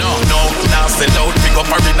car. No, now say loud, pick up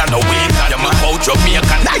a ring and a weed. You must out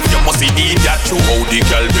Jamaica knife, you must see that. True how the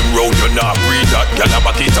girl them road, you not breathe that. Girl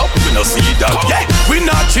back it up, we no see that. Yeah, we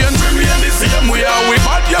not change, we remain the same. We are we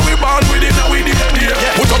bad, yeah we born with it, now we did it.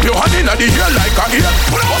 Put up your hand in the air like a ear.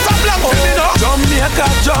 Put up a black, tell me now.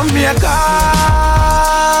 Jamaica.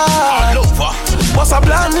 What's a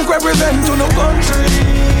blank represent to no country?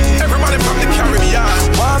 Everybody from the Caribbean.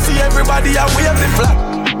 Want see everybody a wave the flag.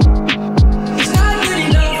 It's not good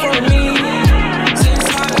enough for me since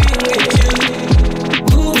I've been with you.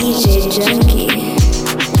 DJ Junkie,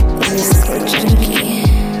 Mr. Junkie.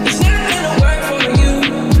 It's not gonna work for you.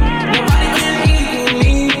 Nobody can equal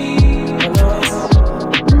me.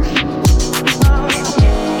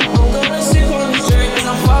 I'm gonna sip on the drink and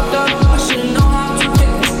I'm fucked up. I should know how to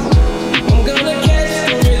pick it. I'm gonna catch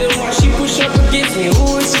the rhythm while she push up against me.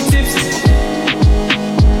 Ooh, is she tipsy?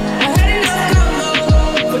 I had enough combo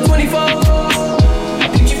for 24. I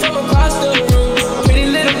picked you from across the room. Pretty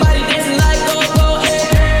little body dancing like go-go, hey.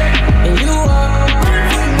 And you are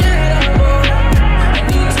unforgettable. I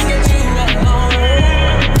need to get you alone.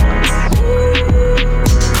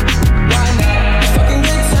 Why not? Fucking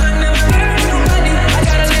good time now. Nobody. I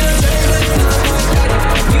got a little drink with you.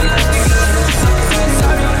 You love me good. I'm so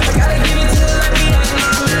sorry. I gotta give it to like me on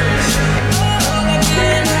my wrist. Oh, like me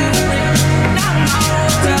and I. Now I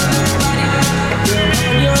won't tell nobody.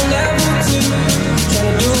 You're on level 2.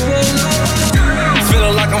 Tryna do what love.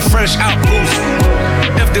 Feeling like I'm fresh out boost.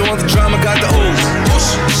 If they want the drama, got the ooze.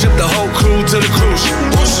 Ship the whole crew to the cruise.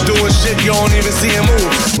 Doing shit you don't even see him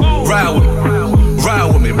move. Ride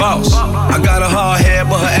with me, boss. I got a hard head,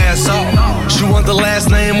 but her ass off. She want the last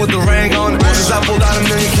name with the ring on it. Since I pulled out $1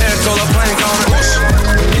 million cash, told her plank on it.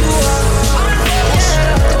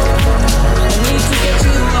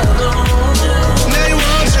 Now you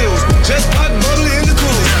want chills. Just pop bubbly in the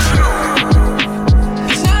cooler.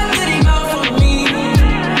 It's not good enough for me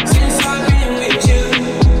since I've been with you.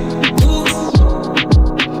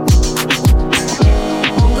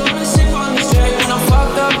 I'm gonna sip on this drink when I'm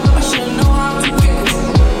fucked up. I should know how to pick it.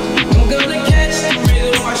 I'm gonna catch the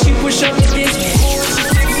rhythm while she push up against me.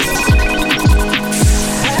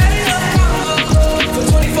 I had enough combo for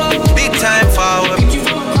 24. Big time forward.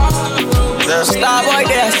 The Starboy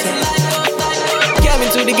there, came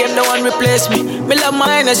into the game, no one replace me. Me love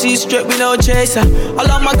mine, I see straight, me no chaser.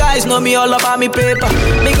 All of my guys know me all about me paper.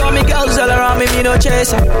 Me got me girls all around me, me no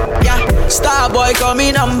chaser. Yeah, Starboy call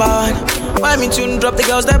me number 1. When me tune drop, the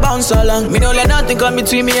girls they bounce along. Me no let nothing come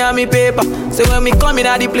between me and me paper. So when me come in,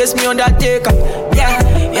 I the place me undertaker. Yeah,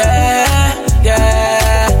 yeah,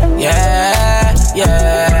 yeah, yeah, yeah,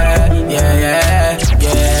 yeah, yeah,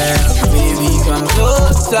 yeah. Baby, come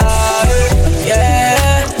closer.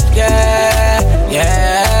 Yeah, yeah, yeah,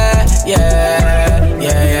 yeah,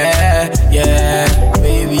 yeah, yeah.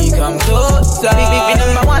 Baby, come closer. Be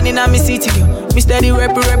number 1 in my city, yo. Me steady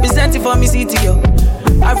representing for me city, yo.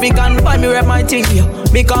 African boy, me rep my thing, yo.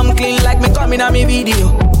 Me come clean like me come in me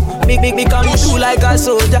video. Me come true like a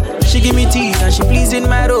soldier. She give me teeth and she pleasing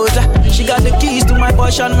my rosa. She got the keys to my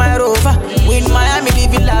Porsche and my Rover. We in Miami,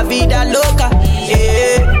 living la vida loca.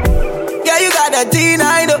 Yeah, yeah, you got the teen,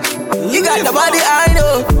 I know. You got the body, I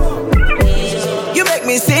know. You make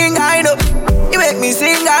me sing, I know. You make me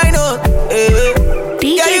sing, I know. Yeah,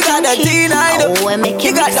 yeah, you got the teen, I know.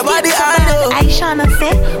 You got the body, I know. I shall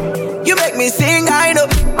say. You make me sing, I know.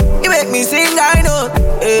 You make me sing, I know.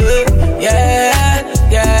 Yeah,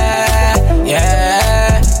 yeah, yeah,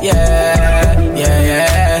 yeah,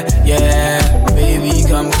 yeah, yeah. Baby,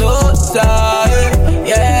 come closer.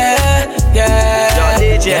 Yeah, yeah. Yo,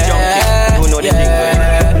 DJ Junkie, you know the thing,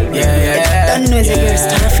 man. Yeah. Don't know the girl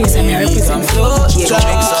Starface and I represent To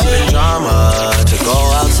mix up in drama, to go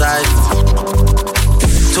outside.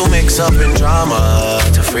 To mix up in drama,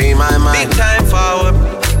 to free my mind. Big time forward.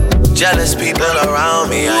 Jealous people around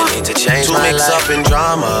me, I need to change my life. To mix up in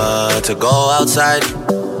drama, to go outside.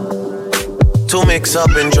 To mix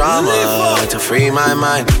up in drama, to free my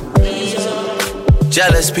mind.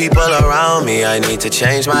 Jealous people around me, I need to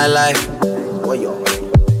change my life.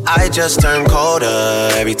 I just turn colder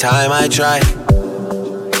every time I try.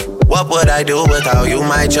 What would I do without you,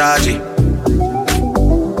 my Georgie?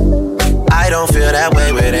 I don't feel that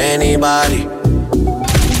way with anybody.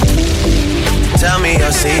 Tell me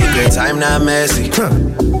your secrets, I'm not messy.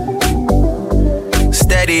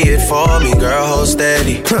 Steady it for me, girl, hold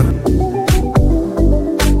steady.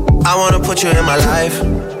 I wanna put you in my life.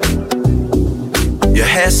 Your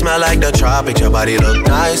hair smell like the tropics, your body look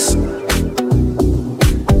nice.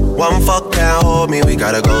 One fuck can't hold me, we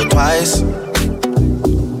gotta go twice.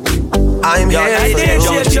 I'm here for you,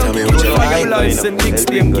 tell me what you like.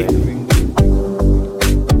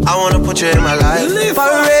 I wanna put you in my life.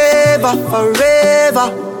 Forever, forever,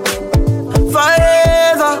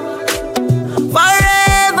 forever,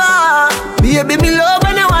 forever. Baby, me love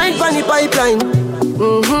when you wine on the pipeline.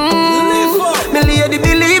 Me lady,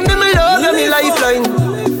 believe me, me love and me lifeline.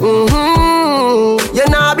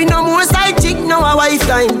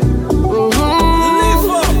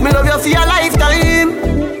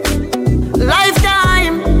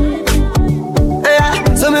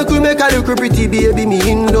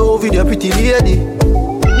 pretty lady.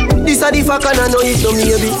 This a the fuck and I know it no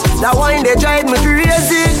maybe. That wine they drive me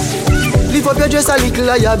crazy. Lift up your dress a little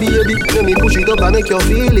like your baby. Let me push it up and make you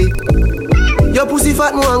feel it. Your pussy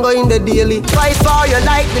fat no and go in the daily. Fight for you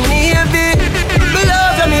like the Navy. Me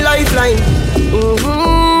love you, me lifeline.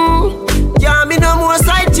 Can't be no more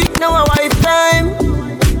side chick, now a wife time.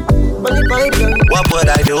 Money pipeline. What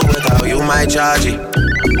would I do without you, my Georgie?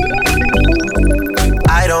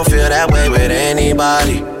 I don't feel that way with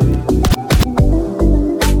anybody.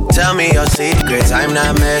 Tell me your secrets, I'm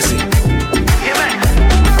not messy.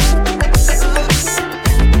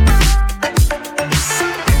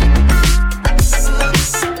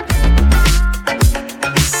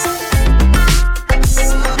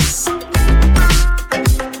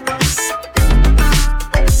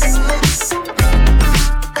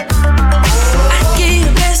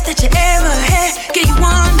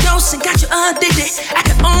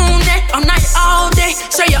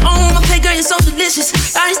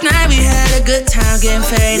 Last night we had a good time getting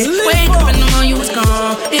faded. Wake up in the morning, you was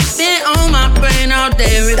gone. It's been on my brain all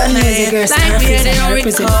day, replaying. Like we had it on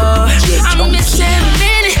record. I'm missing every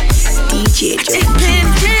minute. I take plenty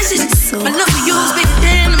chances. My love for you is bigger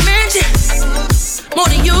than a mansion. More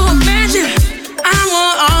than you imagine. I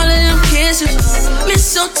want all of them kisses.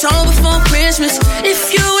 Mistletoe before Christmas.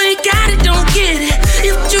 If you ain't got it, don't get it.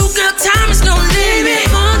 If you got time, it's no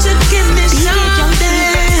limit. Won't you give me something?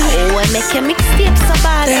 Oh, I make a mixtape so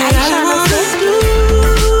bad. I wanna do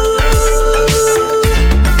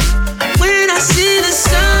when I see the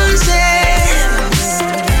sunset.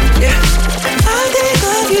 Yeah, I think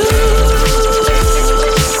of you.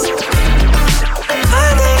 I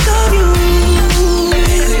think of you.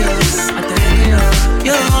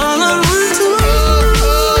 You're all I want to.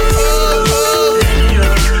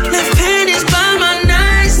 Left hand is by my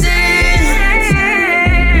nightstand.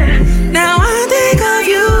 Now I think of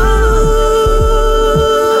you.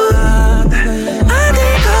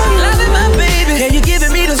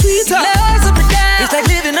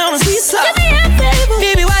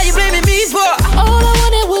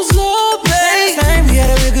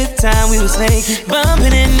 Time we was naked,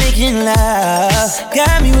 bumping and making love.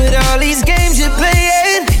 Got me with all these games you're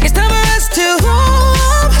playing. It's time for us to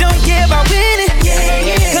don't care about winning.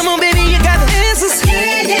 Come on, baby, you got the answers.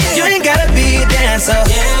 You ain't gotta be a dancer.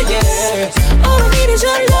 All I need is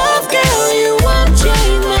your love, girl. You won't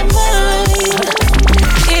change my mind,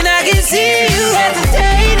 and I can see you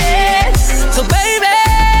hesitating. So, baby,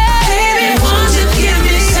 won't you give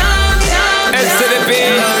me some time?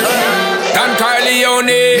 Don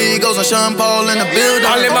Corleone. Migos and Sean Paul in the building.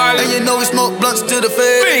 And you know we smoke blunts to the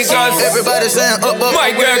face. Everybody saying up, up.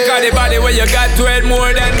 My girl got the body where you got to it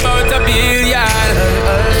more than about a billion.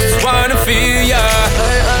 Just wanna feel ya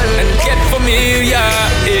and get familiar.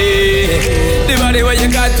 The body where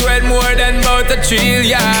you got to it more than about a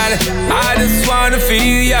trillion. I just wanna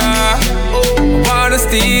feel ya, wanna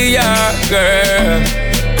steal ya, girl.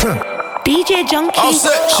 DJ Junkie. All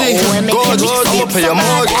set, she gorgeous. I'ma pay your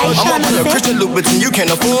mortgage. I'ma buy a Christian Louboutin, you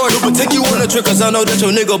can't afford. Take you on a trip, cause I know that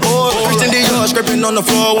your nigga bored. Christian Dior scraping on the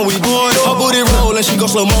floor when we bored. Her booty rollin', she go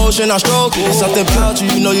slow motion, I stroke it. It's something about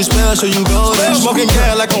you, you know you special, you golden. Smoking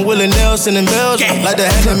gas like I'm Willie Nelson in Belgium. Like the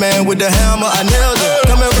handyman with the hammer, I nailed it.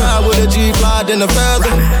 Come and ride with a G-Fly, then a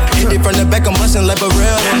feather. Hit it from the back, I'm bustin' like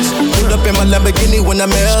Barreras. Put up in my Lamborghini when I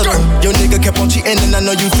mailed her. Your nigga kept on cheating and I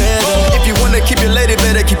know you fed her. If you wanna keep your lady,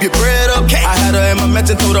 better keep your bread up. I had her in my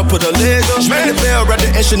mansion, told her put her leg up. Ring the bell, wrapped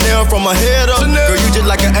it in Chanel from her head up. Girl, you just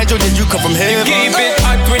like an angel, then you come from heaven. Keep it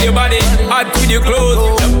hot with your body, hot with your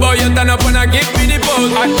clothes. The boy you turn up and I give me the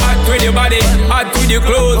pose. Hot with your body, hot with your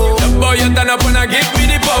clothes. The boy you turn up and I give me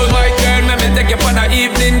the pose. My girl, let me take you on an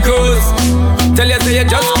evening cruise. Tell you say you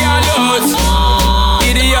just can't lose.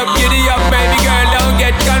 Giddy up, baby girl, don't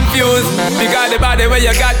get confused. Because the body where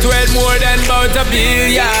you got to it more than about a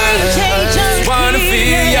billion. Just wanna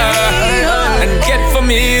feel ya and get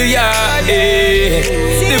familiar.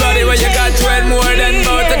 The body where you got to it more than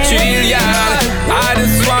about a trillion. I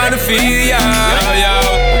just wanna feel ya,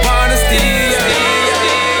 wanna steal ya.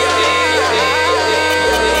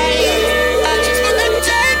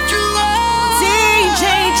 DJ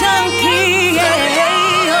Junkie,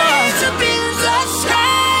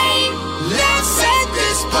 let's set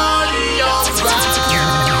this party on fire.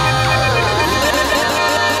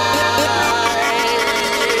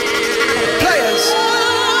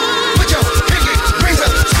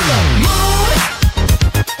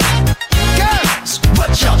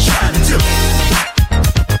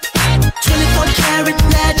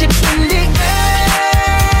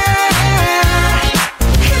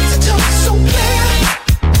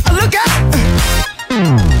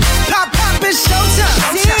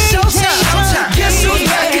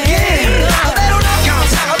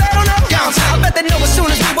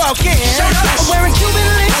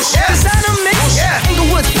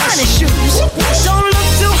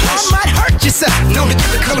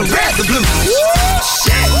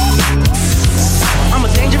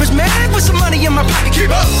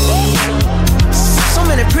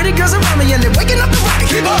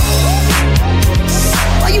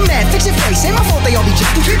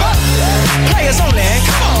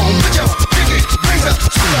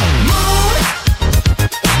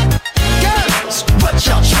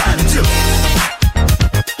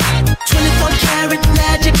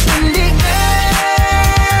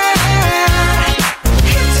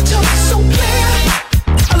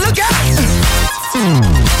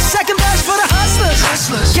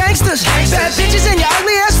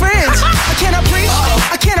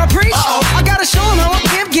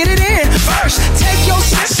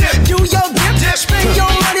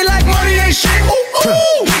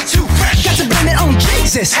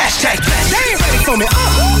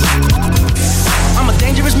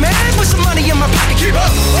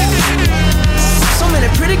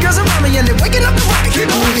 pretty girls around me and they're waking up the rocket. Keep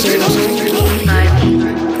on, keep on.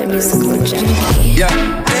 Yeah,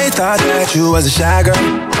 they thought that you was a shy girl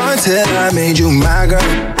until I made you my girl.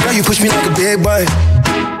 Girl, you pushed me like a big boy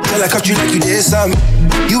till I cuffed you like you did something.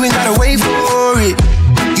 You ain't gotta wait for it.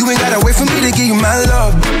 You ain't gotta wait for me to give you my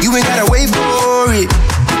love. You ain't gotta wait for it.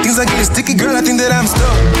 Things are getting sticky, girl, I think that I'm stuck.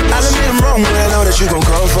 I'll admit I'm wrong, but I know that you gon'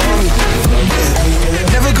 come for me.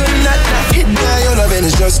 Yeah. Never gonna not hit by your loving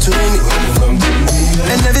is just to me.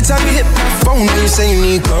 And every time you hit my phone, you say you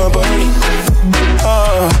need company.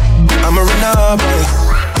 I'ma run up on you.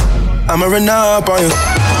 I'ma run up on you.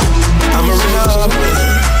 I'ma run up on you.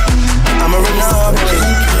 I'ma run up on you.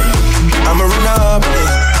 I'ma run up on you.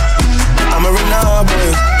 I'ma run up on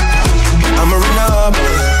you. I'ma run up on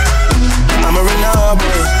you. I'ma run up on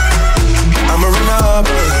you. I'ma run up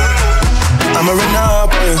on you. I'ma run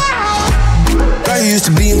up on you. Girl, you used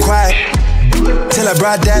to being quiet till I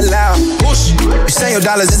brought that loud. You say your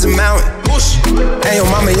dollars is a mountain. And your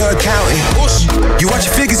mama your accountant. You watch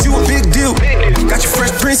your figures, you a big deal. Got your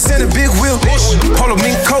fresh prince and a big wheel. Polo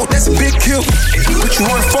mink coat, that's a big kill. Put you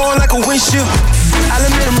on the phone like a windshield. I'll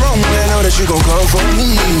admit I'm wrong, but I know that you gon' come for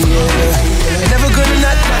me. Yeah. Never gonna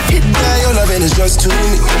not hit by your loving is just to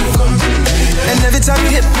me. And every time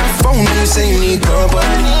you hit my phone, you say you need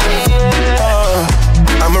company.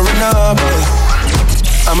 I'ma run up on you.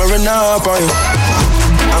 I'ma run up on you.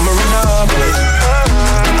 I'ma run up on you.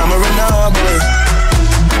 I'ma run up on you.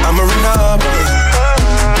 I'ma run up on you.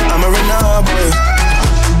 I'ma run up on you.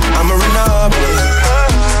 I'ma run up on you.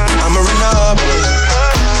 I'ma run up on you.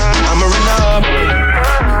 I'ma run up on you.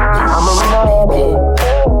 I'ma run up on you.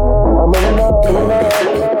 I'ma run up on you.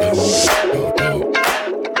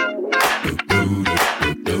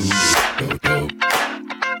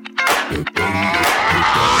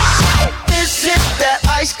 This is that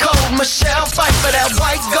ice cold Michelle fight for that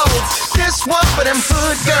white gold. This one for them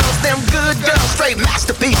hood girls, them good girls, straight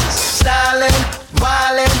masterpieces. Stylin',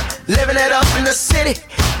 wildin', living it up in the city.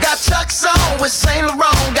 Got Chuck's on with Saint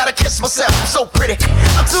Laurent. Gotta kiss myself, I'm so pretty.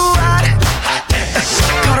 I'm too hot.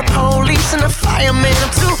 Call the police and the fireman. I'm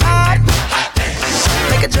too hot.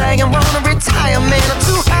 Make a dragon wanna retire, man. I'm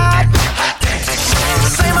too hot.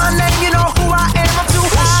 Say my name, you know who I am. I'm too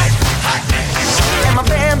hot. And my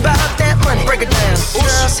band bout that money, break it down.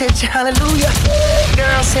 Girls hit you hallelujah.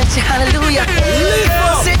 Girls hit you hallelujah.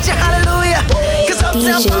 Girls hit you hallelujah. Cause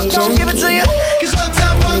Uptown Funk don't give it to you. Cause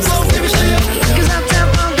Uptown Funk don't give it to you. Cause Uptown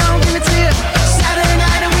Funk don't give it to you. Saturday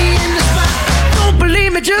night and we in the spot. Don't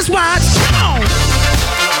believe me, just watch. Come on.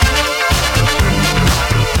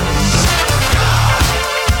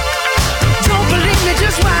 Don't believe me,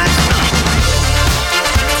 just watch.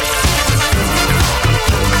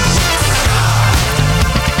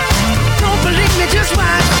 Just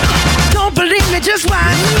watch. Don't believe me, just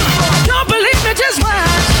watch. Don't believe me, just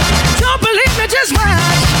watch. Don't believe me, just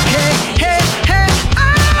watch. Hey, hey, hey,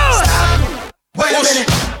 oh! Stop. Wait a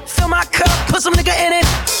minute. Fill my cup, put some nigga in it.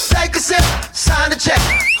 Take a sip, sign the check.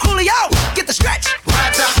 Julio, get the stretch.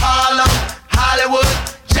 Right to Harlem, Hollywood,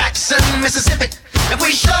 Jackson, Mississippi. If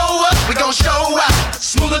we show up, we gon' show out.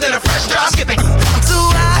 Smoother than a fresh drop skipping. I'm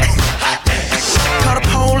too hot. Call the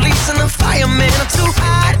police and the fireman. I'm too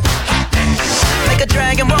hot. Make a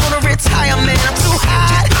dragon wanna retire, man. I'm too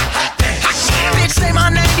hot. Bitch, say my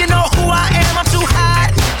name, you know who I am. I'm too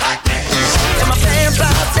hot. And my band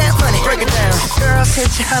bout that money. Break it down. Girls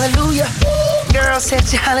hit you hallelujah. Girls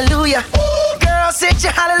hit you hallelujah. Girls hit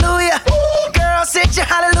you hallelujah. Girls hit you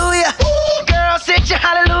hallelujah. Girls hit you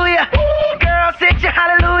hallelujah. Girls hit you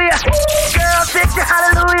hallelujah. Girls hit you hallelujah. Girls hit you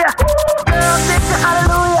hallelujah. Girls hit you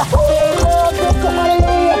hallelujah.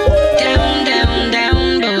 Down, down,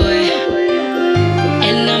 down, boy.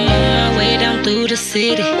 And I'm on my way down through the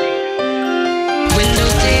city.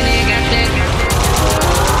 Windows tinted, got that.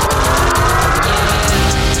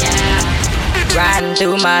 Yeah. Riding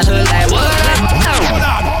through my hood like what?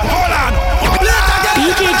 Hold on.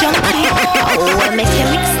 DJ Junkie. Oh, make your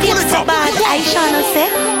mixtape so bad. I shall say.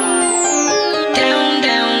 Down,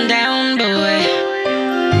 down, down, boy.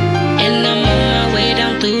 And I'm on my way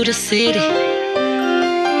down through the city.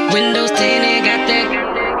 Windows tinted, got that.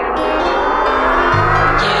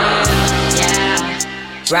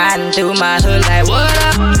 Riding through my hood like what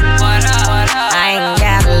up, what up, what up. I ain't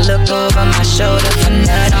gotta look over my shoulder for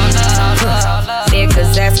nothing.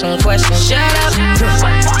 Niggas asking questions, shut up.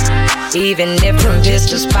 Even if them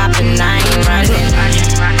pistols poppin', I ain't running.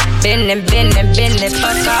 Been it,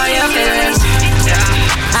 fuck all your feelings.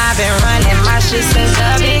 I've been running my shit since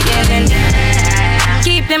the beginning.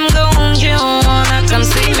 Keep them going, you don't wanna come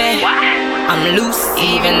see me. I'm loose,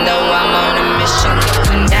 even though I'm on a mission.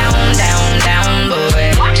 Going down, down, down,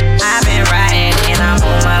 boy. I've been riding and I'm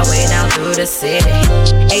on my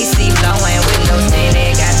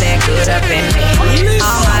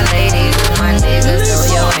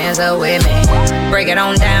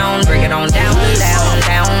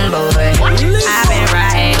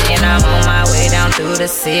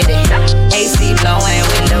city. AC blowing,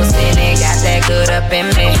 windows tinted, got that good up in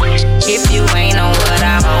me. If you ain't on what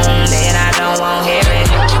I'm on, then I don't want hear it.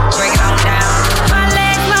 Break it on down. My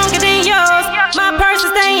legs longer than yours, my purse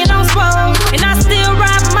is staying on swole, and I still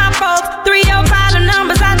ride with my folks. 305 the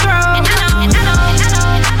numbers I throw.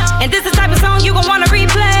 And this is the type of song you gon' wanna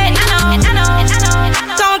replay.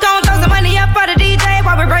 Don't throw some money up for the DJ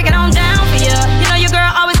while we break it on down for you. You know your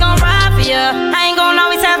girl always gon' ride for you. I ain't gon'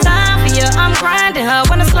 always have time for you. I'm grinding her,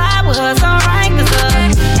 wanna slide with her, so right, cause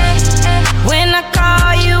when I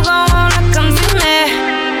call you gon' wanna come see me.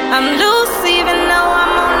 I'm loose even though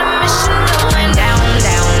I'm on a mission. Going down,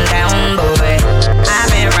 down, down, boy.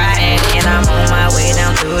 I've been riding and I'm on my way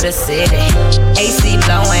down through the city. AC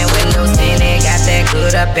blowing, windows tinted, got that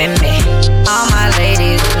good up in me. All my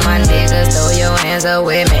ladies and my niggas, throw your hands up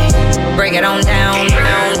with me. Break it on down,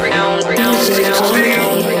 down, down, down, down.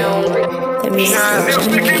 Let me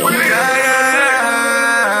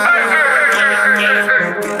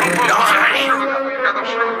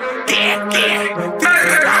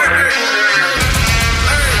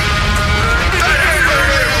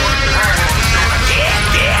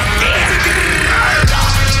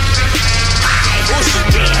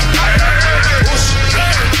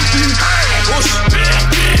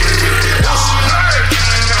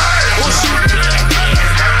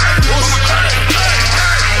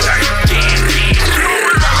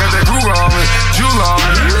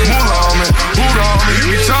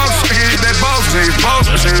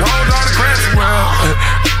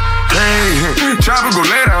Chopper go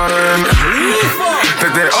lay down and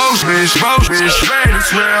that old bitch, both bitch, ready to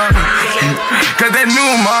smell. Cause that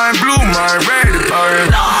new mind, blue mind, ready to burn.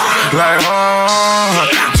 Like, oh,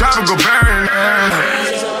 Chopper go bury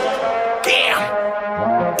damn.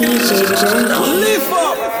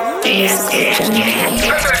 DJ Junkie.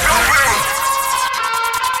 Lift up.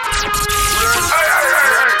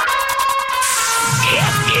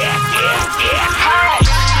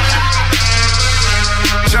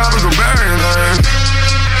 Chopper go bury them.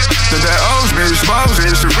 That old bitch, both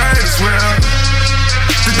bitch, ready to swim.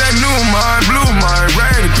 That new mind, blue mind,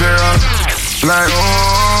 ready to pair. Like,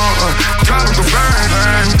 oh, chopper go bury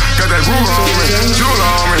them. Got that groove on me, jewel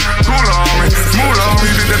on me, cool on me, smooth on me.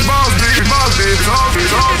 Did that boss bitch, all bitch,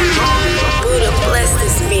 all bitch, all bitch. Buddha bless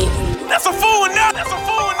this beat. That's a fool now, that's a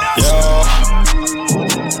fool now. Yo,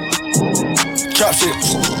 trap shit.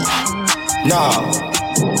 No.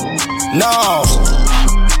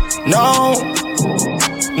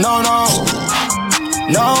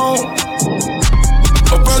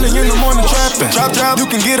 Up early in the morning trapping. Trap, you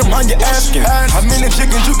can get them on your asking. How many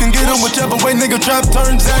chickens you can get them, whichever way nigga trap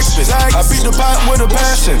turns action. I beat the pot with a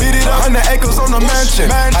passion. Beat it up, 100 acres on the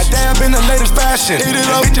mansion. I dab in the latest fashion. Eat it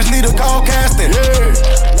up, bitches need a call casting. Yeah.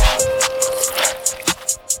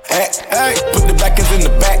 Hey, put the back ends in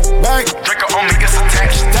the back. Drinker on me gets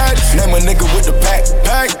attached. Name a nigga with the pack.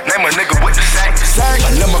 Name a nigga with the sack.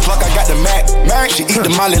 11 o'clock, I got the Mac. She eat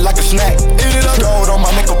the molly like a snack. Eat it up. Throw it on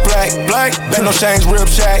my nickel black. Bet no change,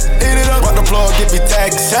 rib shack. Eat it up. Rock the plug, get me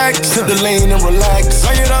tax. Sip the lean and relax.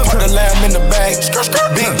 Bring it up. Put the lamb in the bag.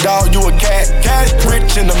 Big dog, you a cat.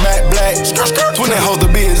 Rich in the matte black. 20 hoes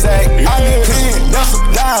to be exact. I need 10, that's a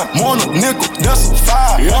dime. Want a nickel, that's a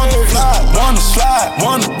 5. Wanna fly, wanna slide,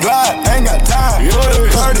 wanna glide. Ain't got time. Put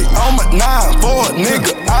a 30 on my 9. For a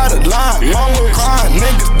nigga out of line. Mama crying,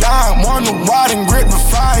 niggas dying. Wanna ride and grip the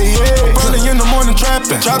fire, yeah. Early in the morning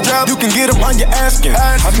trapping. Trap, you can get them on your asking.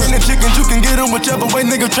 How many chickens you can get them, whichever way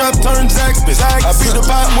nigga trap turns Zaxby's. I beat the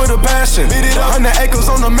pot with a passion. Beat it up, 100 acres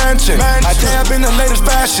on the mansion. I dab in the latest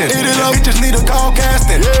fashion. Eat it up, bitches need a call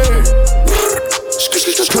casting.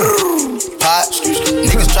 Pot,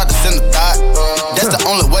 niggas try to send a thought. That's the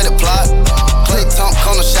only way to plot. Clay Tunk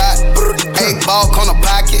on a shot. 8-ball on a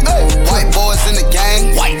pocket. White boys in the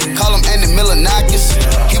gang. Call him Andy Milonakis.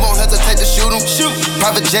 He won't hesitate to shoot him.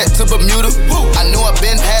 Private jet to Bermuda. I knew I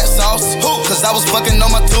been had sauce. Cause I was fucking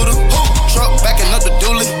on my tutor. Truck backing up the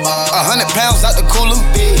dually. 100 pounds out the cooler.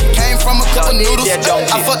 Came from a couple noodles.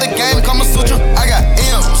 I fucked the game, Kama Sutra. I got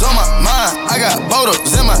M's on my mind. I got bottles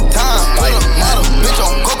in my time. Put a model, bitch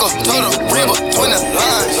on Coco to the river. 20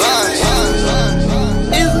 lines.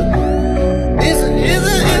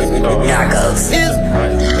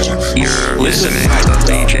 You're listening to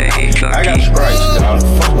DJ Junkie. I got Sprite, dog.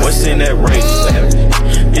 What's in that race?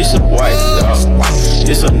 It's a white, dog.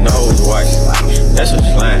 It's a nose white. That's a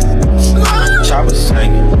slang. Chopper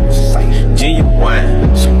singing. Genuine.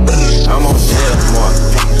 I'm on Delmore.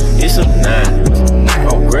 It's a 9.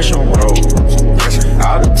 On Gresham Road.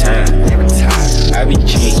 All the time. I be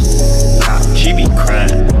cheating. She be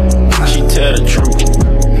crying. She tell the truth.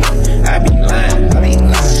 I be lying.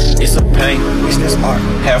 It's a pain. It's this art.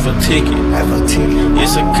 ticket.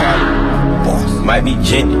 It's a collar. Might be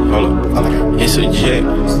Jenny. Hold up. It's a jet.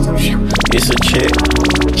 It's a check.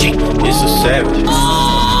 It's a savage.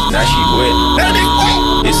 Now she wet.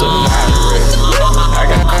 It's a pirate. I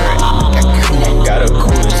got crack. Got a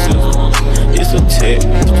cooling suit. It's a tech.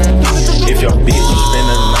 If your bitch spend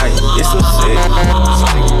the night, it's a set.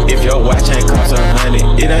 If your watch ain't cost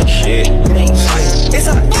 100, it ain't shit. It's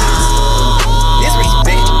a it's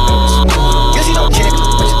respect. Guess you don't check.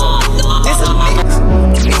 It's a mix.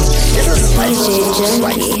 It's a slice.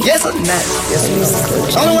 Yes or not? Yes or no?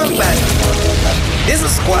 Only one back. It's a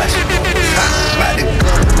squash. Ha, about to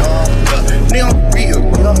go. Nigga, I'm real.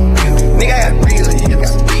 Nigga, I got real.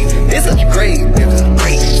 It's a great.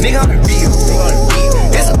 Nigga, I'm real.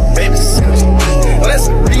 It's a baby. Oh, that's a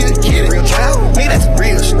real kid. Nigga, that's a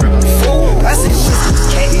real strip. I said,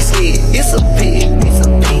 can't be scared. It's a pig.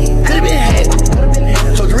 Could've been had.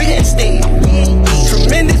 So Rica instead.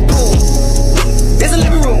 Tremendous pool. It's a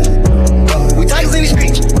living room. We tigers in the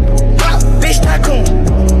streets. Bitch tycoon.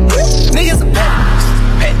 Niggas a pack.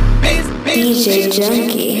 DJ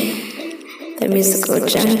Junkie, the musical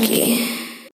junkie.